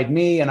inside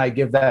me and I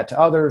give that to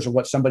others or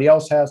what somebody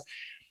else has.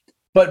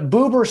 But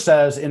Buber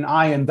says in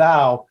I and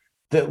Thou,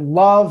 that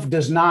love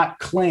does not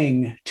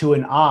cling to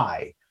an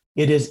I.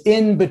 It is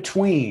in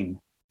between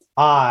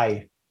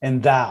I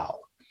and thou.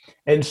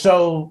 And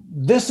so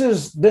this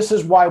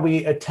is why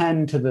we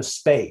attend to the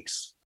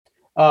space.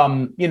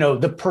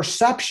 The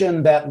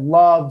perception that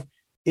love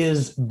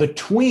is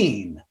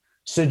between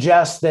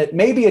suggests that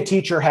maybe a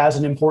teacher has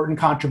an important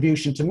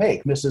contribution to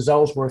make. Mrs.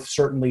 Ellsworth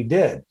certainly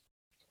did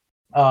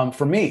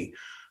for me.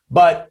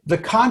 But the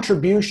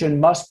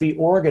contribution must be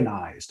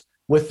organized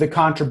with the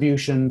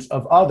contributions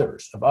of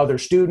others, of other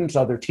students,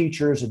 other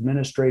teachers,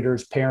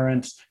 administrators,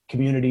 parents,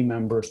 community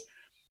members,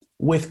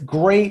 with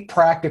great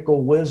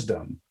practical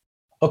wisdom,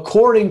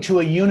 according to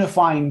a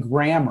unifying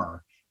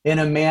grammar in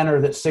a manner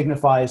that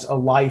signifies a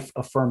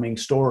life-affirming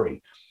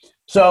story.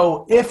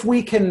 So if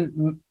we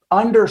can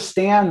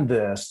understand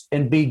this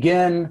and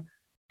begin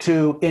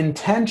to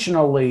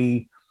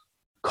intentionally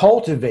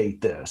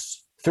cultivate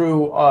this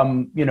through,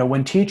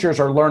 when teachers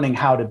are learning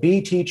how to be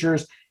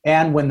teachers,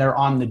 and when they're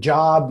on the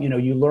job,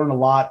 you learn a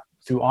lot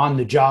through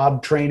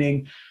on-the-job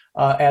training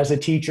as a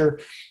teacher.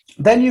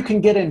 Then you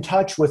can get in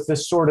touch with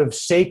this sort of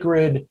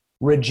sacred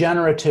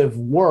regenerative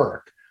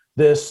work,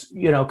 this,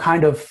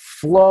 kind of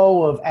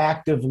flow of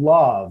active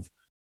love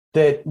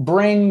that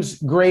brings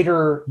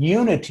greater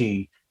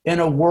unity in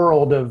a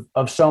world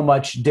of so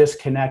much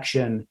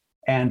disconnection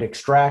and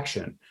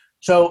extraction.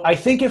 So I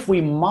think if we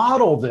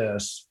model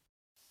this,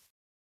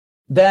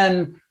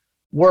 then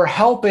we're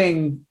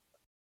helping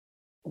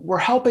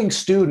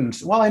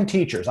students, and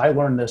teachers, I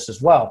learned this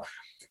as well.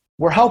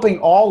 We're helping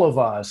all of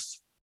us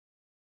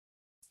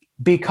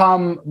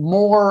become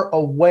more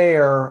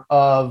aware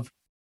of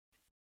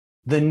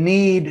the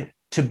need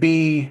to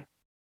be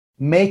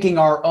making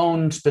our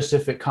own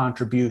specific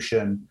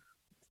contribution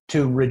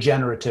to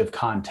regenerative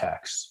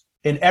contexts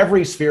in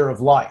every sphere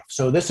of life.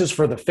 So this is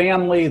for the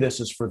family, this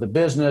is for the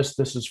business,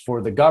 this is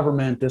for the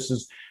government, this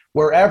is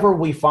wherever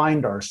we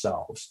find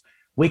ourselves.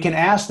 We can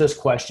ask this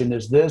question,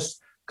 is this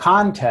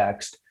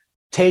context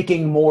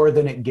taking more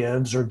than it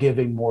gives or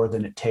giving more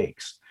than it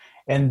takes?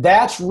 And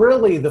that's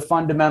really the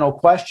fundamental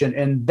question.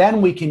 And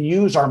then we can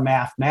use our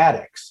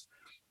mathematics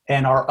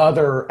and our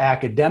other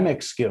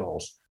academic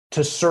skills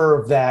to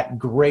serve that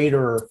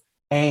greater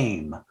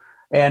aim.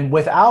 And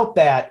without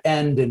that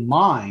end in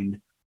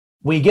mind,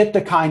 we get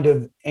the kind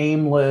of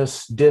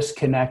aimless,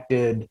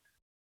 disconnected,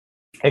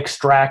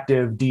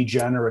 extractive,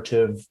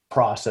 degenerative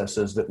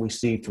processes that we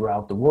see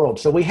throughout the world.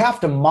 So we have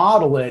to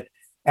model it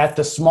at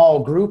the small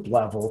group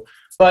level.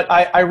 But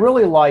I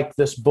really like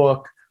this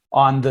book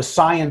on the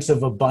science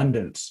of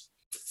abundance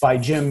by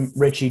Jim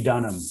Ritchie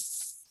Dunham.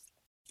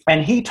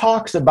 And he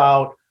talks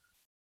about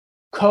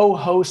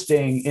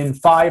co-hosting in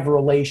 5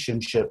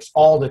 relationships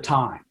all the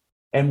time.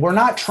 And we're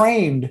not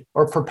trained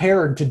or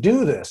prepared to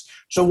do this.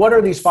 So what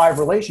are these 5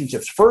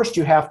 relationships? First,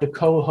 you have to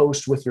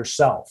co-host with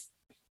yourself.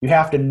 You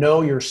have to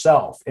know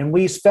yourself. And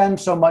we spend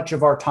so much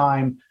of our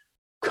time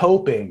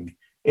coping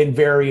in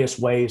various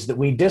ways that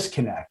we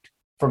disconnect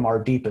from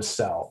our deepest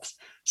selves.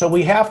 So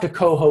we have to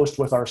co-host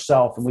with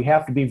ourselves, and we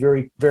have to be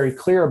very, very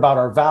clear about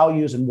our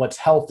values and what's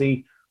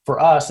healthy for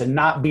us, and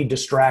not be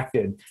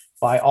distracted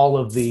by all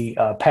of the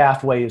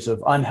pathways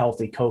of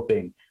unhealthy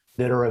coping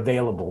that are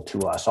available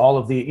to us. All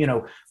of the,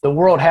 the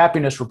World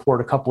Happiness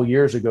Report a couple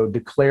years ago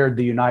declared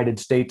the United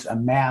States a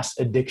mass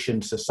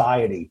addiction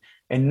society,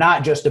 and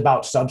not just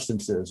about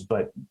substances,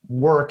 but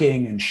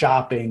working and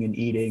shopping and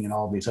eating and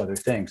all these other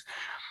things.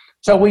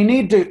 So we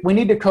need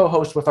to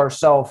co-host with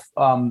ourselves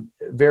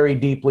very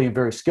deeply and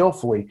very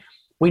skillfully.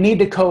 We need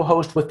to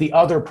co-host with the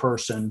other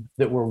person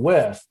that we're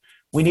with.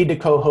 We need to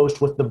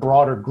co-host with the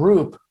broader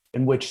group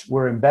in which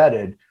we're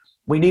embedded.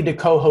 We need to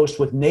co-host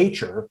with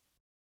nature,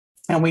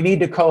 and we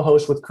need to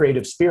co-host with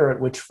creative spirit,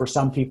 which for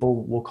some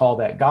people will call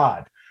that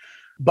God.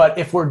 But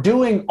if we're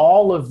doing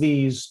all of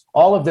this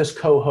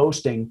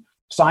co-hosting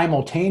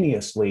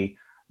simultaneously,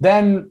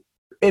 then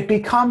it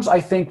becomes,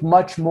 I think,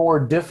 much more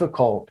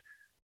difficult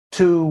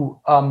to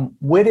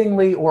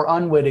wittingly or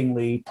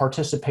unwittingly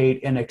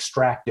participate in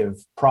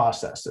extractive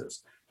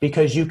processes,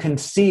 because you can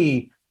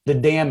see the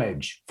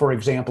damage, for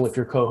example, if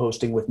you're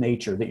co-hosting with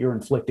nature, that you're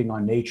inflicting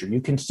on nature.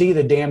 You can see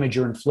the damage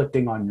you're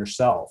inflicting on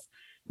yourself.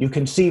 You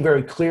can see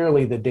very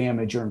clearly the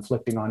damage you're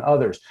inflicting on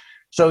others.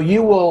 So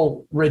you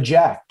will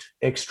reject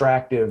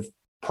extractive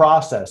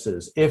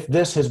processes if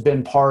this has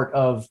been part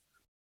of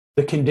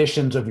the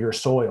conditions of your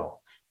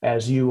soil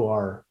as you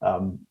are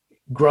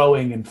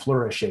growing and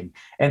flourishing.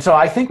 And so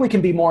I think we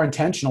can be more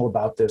intentional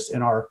about this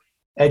in our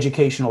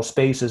educational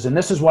spaces. And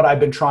this is what I've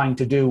been trying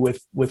to do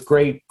with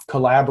great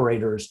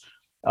collaborators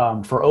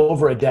for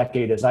over a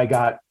decade, as I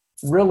got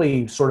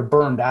really sort of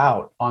burned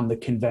out on the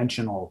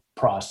conventional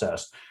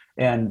process.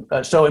 And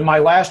so in my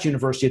last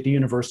university, at the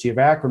University of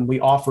Akron, we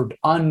offered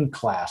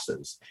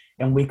unclasses,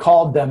 and we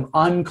called them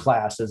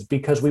unclasses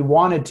because we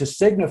wanted to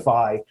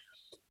signify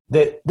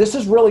that this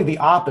is really the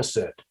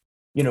opposite.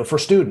 For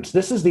students,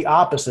 this is the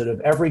opposite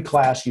of every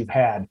class you've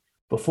had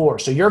before.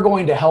 So you're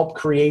going to help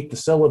create the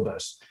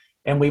syllabus,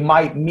 and we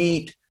might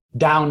meet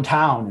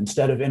downtown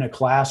instead of in a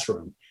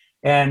classroom.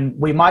 And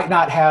we might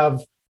not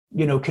have,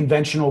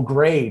 conventional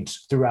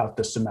grades throughout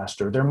the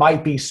semester. There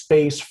might be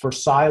space for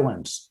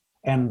silence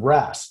and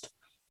rest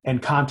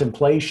and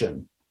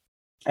contemplation.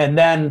 And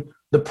then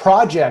the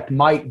project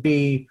might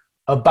be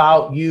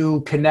about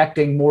you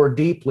connecting more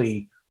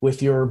deeply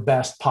with your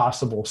best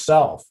possible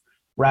self,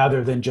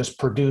 rather than just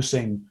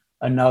producing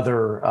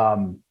another,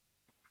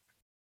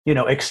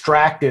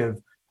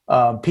 extractive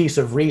piece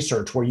of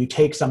research where you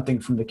take something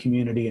from the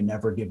community and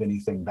never give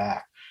anything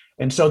back.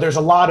 And so there's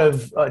a lot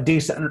of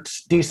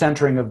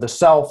decentering of the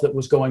self that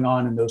was going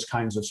on in those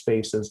kinds of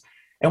spaces.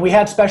 And we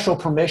had special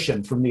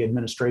permission from the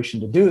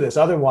administration to do this.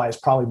 Otherwise,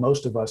 probably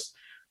most of us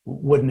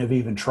wouldn't have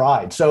even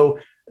tried. So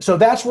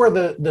that's where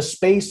the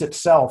space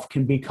itself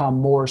can become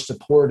more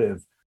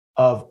supportive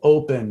of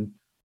open,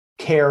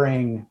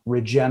 caring,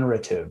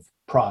 regenerative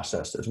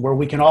processes where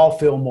we can all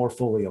feel more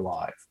fully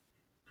alive.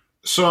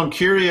 So I'm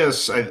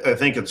curious, I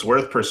think it's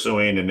worth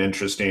pursuing and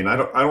interesting. I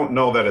don't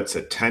know that it's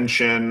a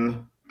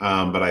tension,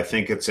 but I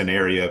think it's an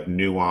area of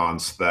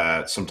nuance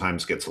that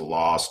sometimes gets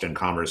lost in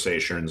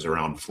conversations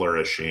around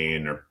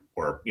flourishing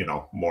or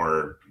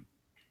more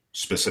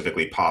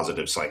specifically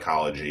positive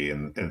psychology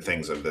and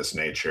things of this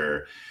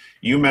nature.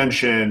 You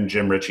mentioned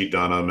Jim Ritchie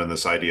Dunham and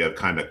this idea of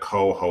kind of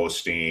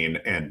co-hosting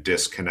and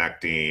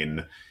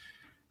disconnecting.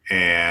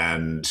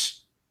 And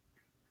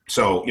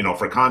so,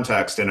 for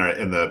context, in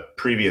the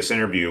previous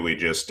interview we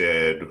just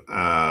did,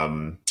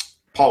 Paul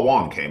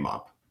Wong came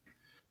up.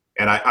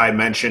 And I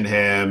mentioned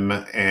him,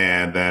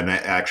 and then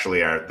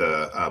actually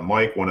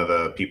Mike, one of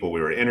the people we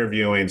were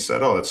interviewing,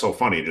 said, "Oh, that's so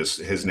funny. Just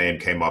his name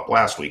came up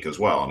last week as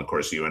well." And of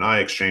course, you and I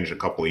exchanged a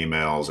couple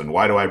emails. And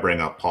why do I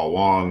bring up Paul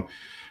Wong?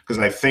 Because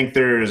I think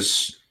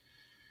there's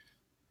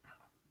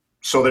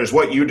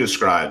what you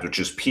described, which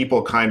is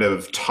people kind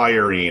of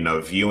tiring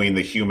of viewing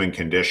the human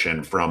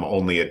condition from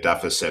only a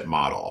deficit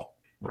model,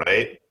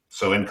 right?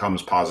 So in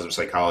comes positive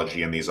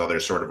psychology and these other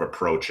sort of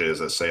approaches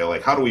that say,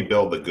 like, how do we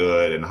build the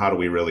good and how do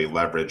we really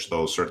leverage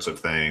those sorts of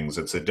things?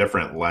 It's a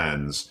different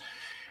lens.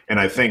 And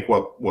I think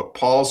what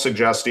Paul's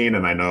suggesting,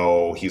 and I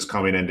know he's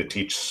coming in to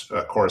teach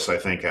a course, I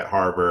think, at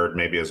Harvard,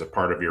 maybe as a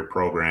part of your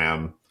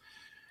program.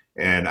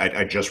 And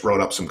I just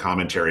wrote up some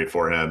commentary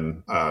for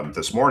him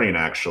this morning,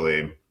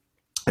 actually.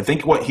 I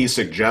think what he's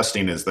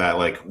suggesting is that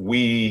like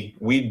we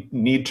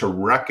need to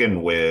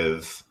reckon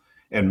with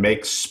and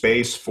make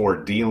space for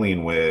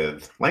dealing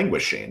with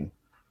languishing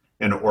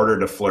in order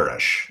to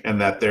flourish.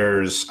 And that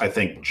there's, I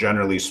think,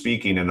 generally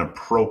speaking, an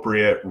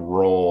appropriate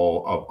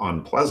role of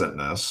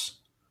unpleasantness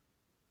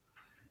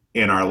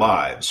in our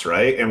lives,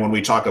 right? And when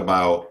we talk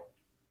about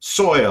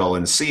soil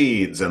and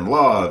seeds and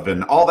love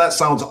and all that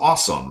sounds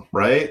awesome,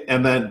 right?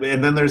 And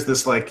then there's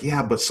this like,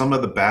 yeah, but some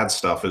of the bad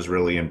stuff is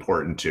really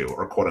important too,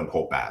 or quote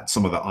unquote bad,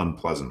 some of the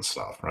unpleasant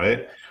stuff,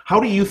 right? How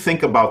do you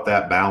think about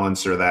that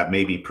balance or that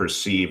maybe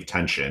perceived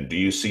tension? Do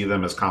you see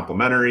them as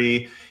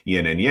complementary,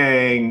 yin and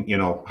yang? You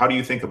know, how do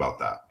you think about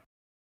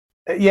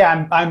that?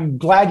 Yeah, I'm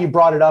glad you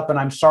brought it up, and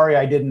I'm sorry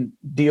I didn't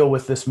deal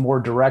with this more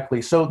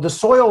directly. So the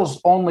soil's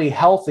only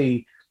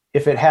healthy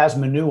if it has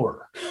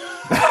manure.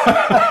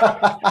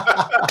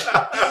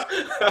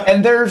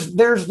 And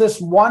there's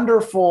this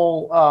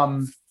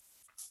wonderful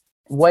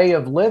way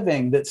of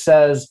living that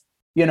says,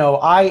 you know,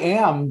 I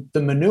am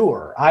the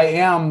manure. I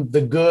am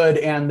the good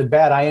and the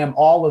bad. I am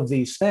all of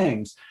these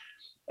things.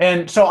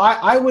 And so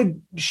I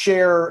would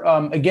share,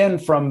 again,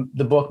 from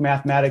the book,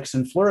 Mathematics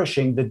and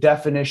Flourishing, the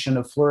definition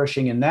of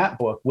flourishing in that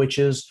book, which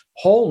is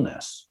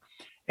wholeness.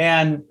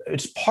 And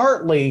it's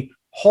partly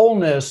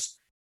wholeness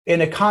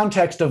in a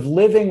context of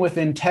living with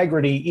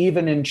integrity,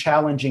 even in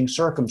challenging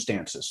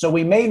circumstances. So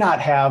we may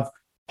not have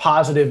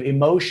positive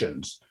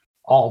emotions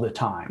all the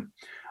time.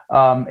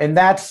 And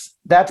that's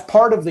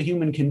part of the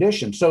human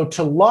condition. So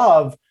to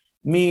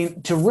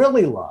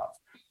really love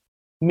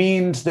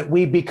means that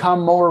we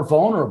become more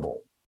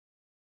vulnerable,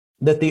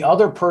 that the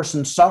other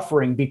person's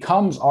suffering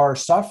becomes our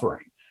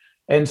suffering.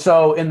 And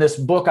so in this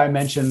book I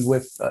mentioned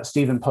with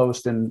Stephen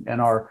Post and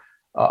our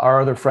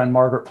other friend,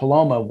 Margaret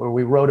Paloma, where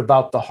we wrote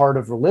about the heart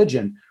of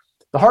religion.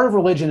 The heart of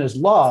religion is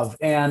love.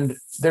 And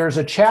there's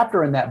a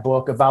chapter in that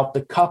book about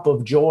the cup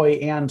of joy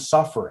and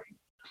suffering.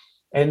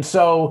 And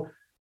so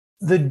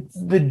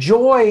the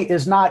joy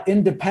is not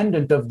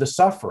independent of the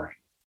suffering.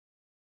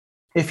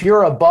 If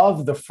you're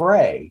above the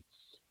fray,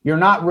 you're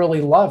not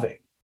really loving.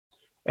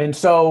 And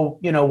so,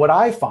 you know, what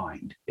I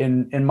find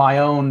in my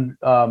own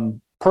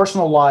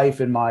personal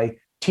life, in my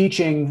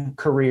teaching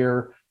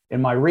career,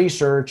 in my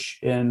research,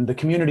 in the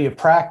community of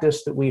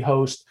practice that we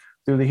host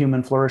through the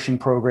Human Flourishing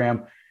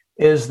Program,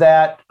 is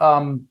that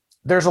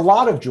there's a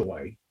lot of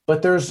joy,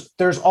 but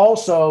there's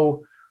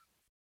also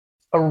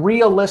a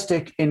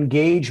realistic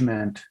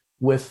engagement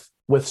with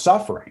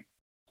suffering,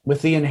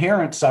 with the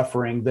inherent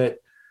suffering that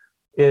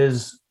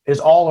is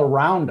all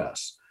around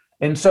us.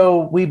 And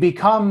so we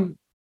become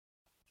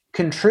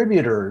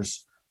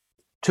contributors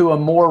to a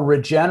more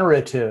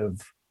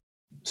regenerative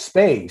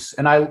space.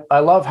 And I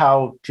love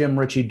how Jim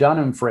Ritchie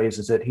Dunham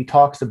phrases it. He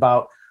talks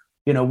about,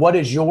 you know, what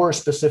is your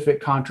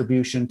specific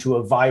contribution to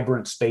a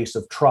vibrant space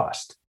of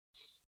trust?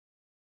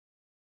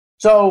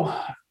 So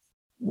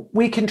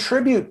we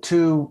contribute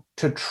to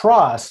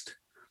trust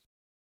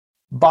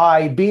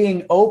by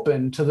being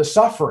open to the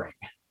suffering,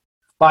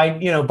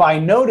 by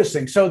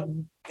noticing. So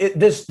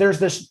there's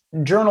this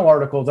journal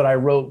article that I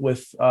wrote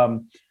with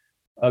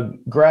a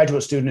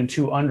graduate student and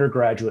two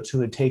undergraduates who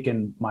had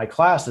taken my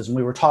classes, and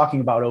we were talking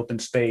about open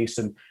space,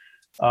 and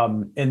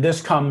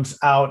this came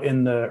out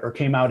in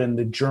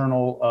the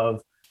Journal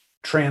of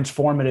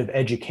Transformative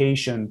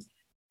Education.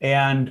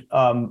 And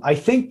I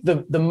think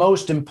the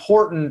most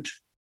important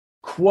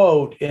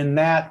quote in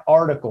that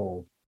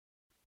article,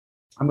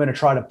 I'm going to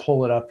try to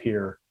pull it up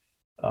here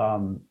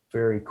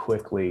very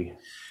quickly.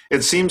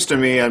 It seems to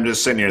me, I'm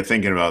just sitting here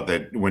thinking about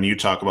that when you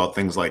talk about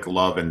things like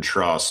love and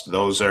trust,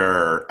 those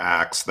are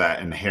acts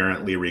that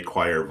inherently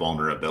require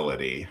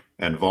vulnerability.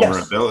 And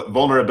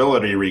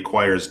vulnerability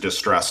requires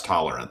distress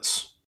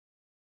tolerance.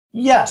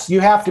 Yes, you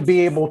have to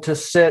be able to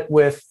sit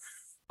with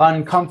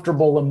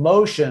uncomfortable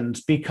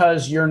emotions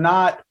because you're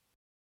not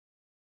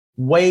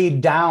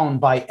weighed down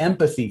by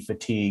empathy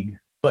fatigue,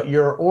 but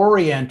you're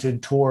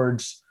oriented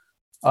towards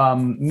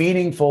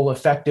meaningful,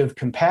 effective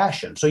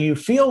compassion. So you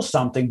feel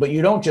something, but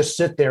you don't just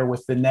sit there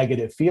with the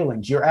negative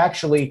feelings. You're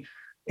actually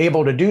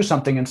able to do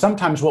something. And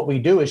sometimes what we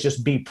do is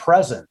just be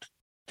present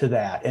to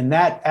that. And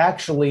that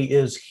actually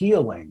is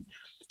healing.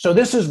 So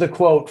this is the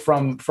quote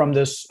from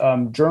this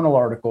journal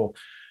article.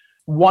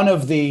 One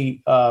of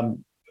the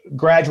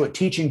graduate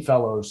teaching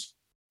fellows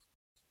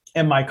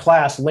in my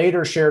class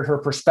later shared her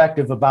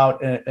perspective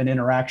about an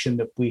interaction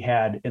that we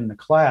had in the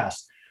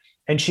class.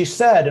 And she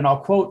said, and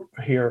I'll quote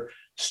here,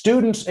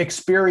 "Students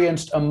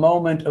experienced a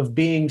moment of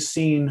being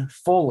seen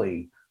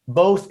fully,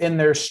 both in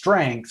their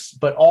strengths,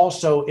 but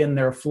also in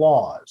their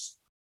flaws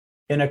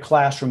in a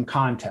classroom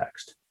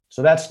context."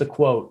 So that's the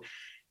quote.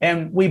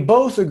 And we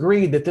both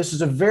agreed that this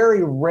is a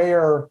very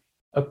rare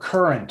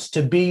occurrence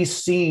to be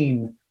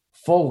seen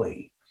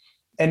fully,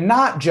 and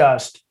not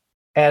just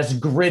as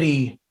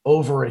gritty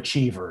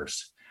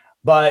overachievers,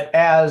 but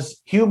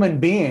as human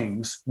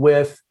beings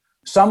with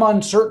some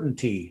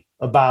uncertainty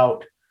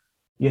about,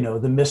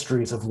 the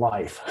mysteries of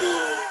life,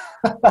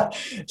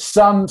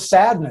 some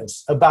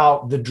sadness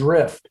about the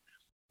drift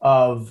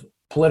of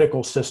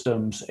political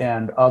systems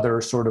and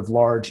other sort of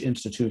large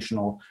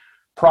institutional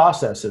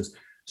processes.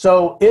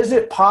 So is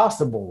it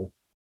possible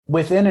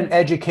within an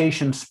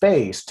education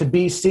space to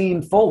be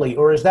seen fully,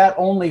 or is that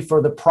only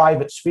for the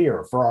private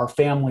sphere, for our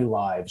family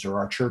lives or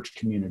our church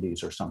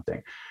communities or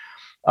something?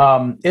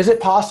 Is it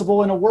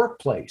possible in a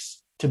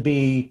workplace to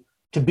be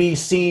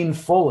seen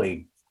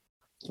fully?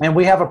 And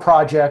we have a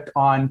project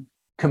on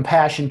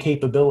compassion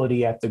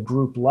capability at the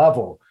group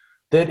level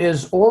that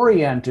is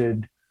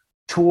oriented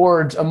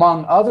towards,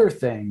 among other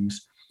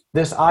things,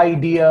 this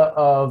idea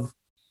of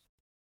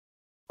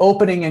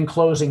opening and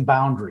closing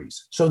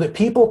boundaries so that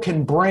people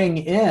can bring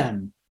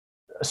in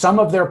some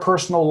of their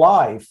personal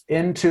life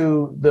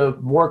into the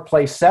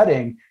workplace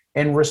setting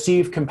and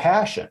receive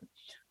compassion.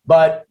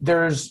 But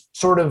there's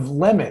sort of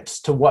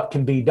limits to what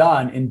can be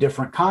done in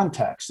different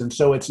contexts. And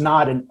so it's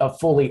not a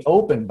fully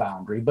open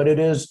boundary, but it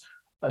is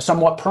a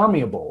somewhat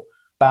permeable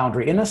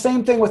boundary. And the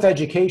same thing with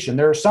education.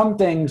 There are some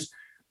things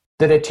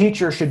that a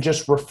teacher should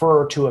just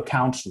refer to a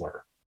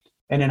counselor.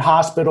 And in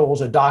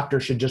hospitals, a doctor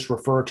should just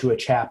refer to a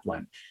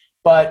chaplain.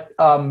 But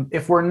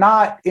if we're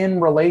not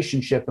in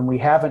relationship and we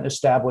haven't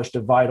established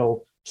a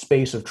vital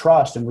space of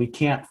trust and we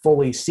can't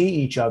fully see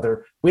each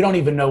other, we don't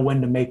even know when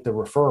to make the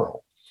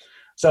referral.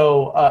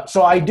 So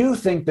I do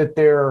think that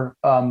there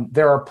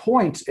are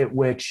points at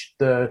which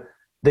the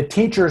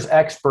teacher's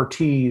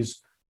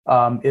expertise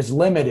is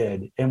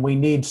limited and we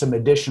need some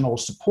additional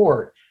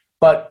support.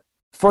 But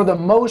for the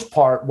most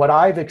part, what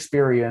I've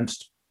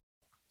experienced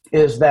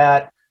is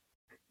that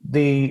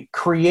the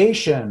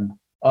creation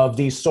of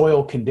these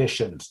soil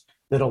conditions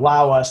that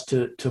allow us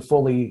to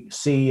fully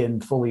see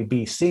and fully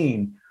be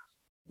seen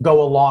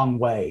go a long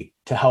way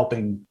to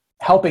helping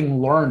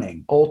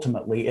learning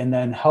ultimately, and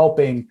then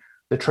helping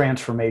the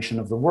transformation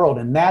of the world.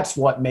 And that's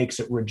what makes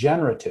it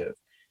regenerative,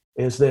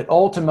 is that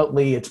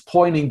ultimately it's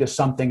pointing to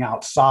something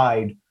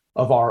outside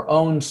of our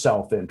own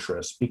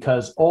self-interest,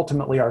 because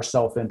ultimately our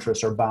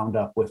self-interests are bound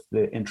up with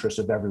the interests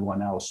of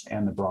everyone else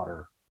and the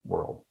broader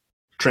world.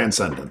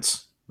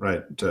 Transcendence,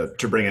 right?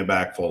 To bring it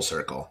back full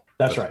circle.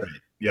 That's right. Great.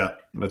 Yeah,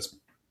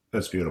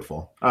 that's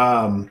beautiful.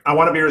 I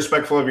want to be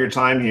respectful of your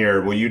time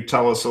here. Will you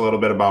tell us a little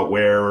bit about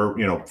where,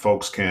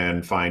 folks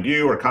can find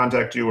you or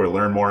contact you or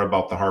learn more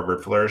about the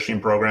Harvard Flourishing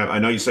program? I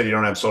know you said you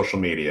don't have social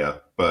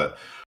media, but...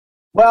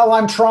 Well,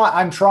 I'm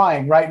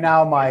trying right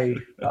now.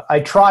 I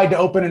tried to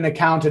open an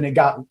account and it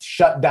got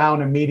shut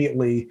down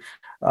immediately.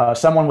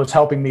 Someone was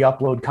helping me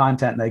upload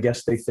content, and I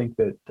guess they think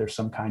that there's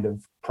some kind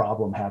of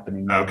problem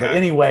happening there. Okay. But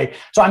anyway,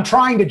 so I'm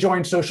trying to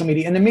join social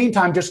media. In the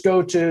meantime, just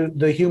go to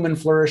the Human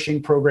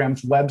Flourishing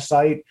Program's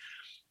website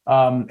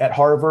at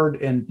Harvard.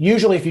 And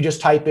usually if you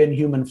just type in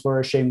Human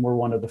Flourishing, we're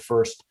one of the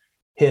first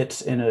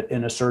hits in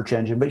a search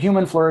engine. But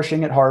Human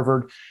Flourishing at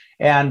Harvard.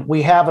 And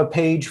we have a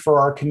page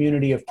for our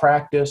community of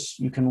practice.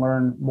 You can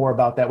learn more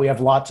about that. We have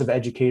lots of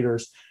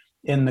educators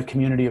in the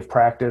community of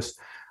practice.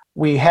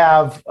 We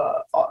have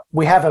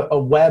a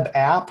web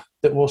app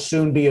that will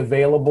soon be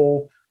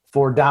available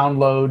for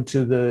download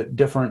to the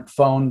different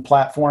phone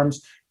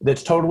platforms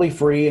that's totally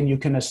free, and you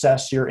can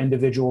assess your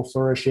individual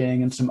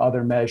flourishing and some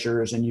other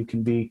measures, and you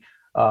can be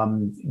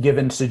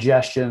given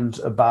suggestions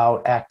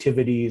about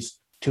activities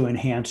to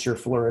enhance your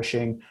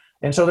flourishing.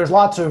 And so there's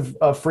lots of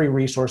free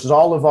resources.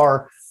 All of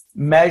our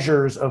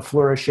measures of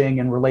flourishing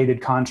and related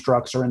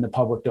constructs are in the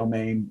public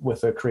domain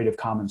with a Creative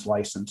Commons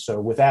license.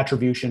 So with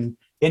attribution,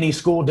 any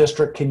school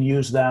district can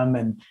use them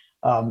and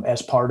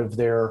as part of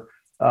their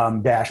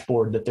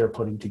dashboard that they're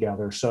putting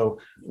together. So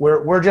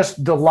we're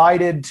just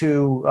delighted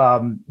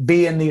to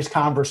be in these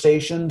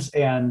conversations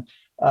and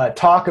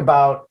talk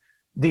about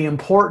the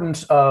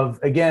importance of,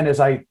 again, as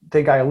I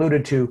think I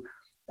alluded to,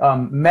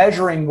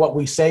 measuring what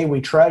we say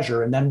we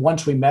treasure. And then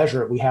once we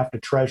measure it, we have to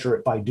treasure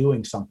it by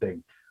doing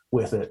something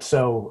with it.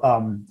 So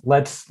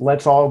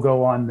let's all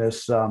go on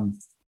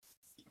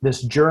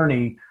this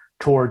journey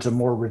towards a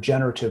more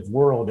regenerative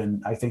world.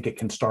 And I think it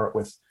can start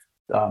with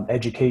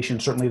education.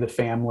 Certainly the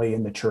family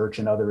and the church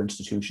and other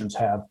institutions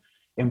have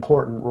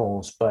important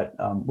roles, but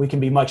we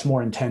can be much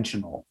more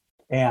intentional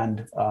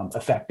and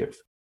effective.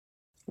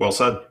 Well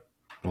said.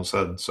 Well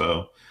said.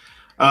 So,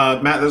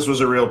 Matt, this was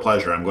a real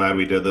pleasure. I'm glad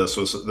we did this.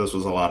 This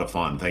was a lot of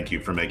fun. Thank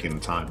you for making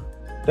the time.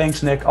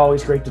 Thanks, Nick.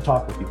 Always great to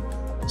talk with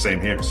you.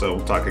 Same here. So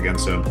we'll talk again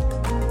soon.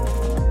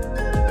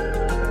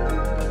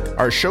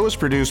 Our show is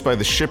produced by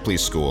the Shipley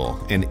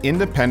School, an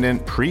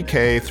independent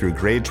pre-K through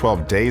grade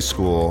 12 day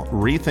school,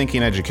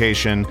 rethinking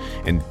education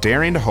and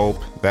daring to hope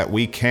that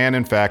we can,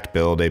 in fact,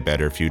 build a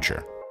better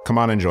future. Come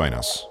on and join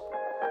us.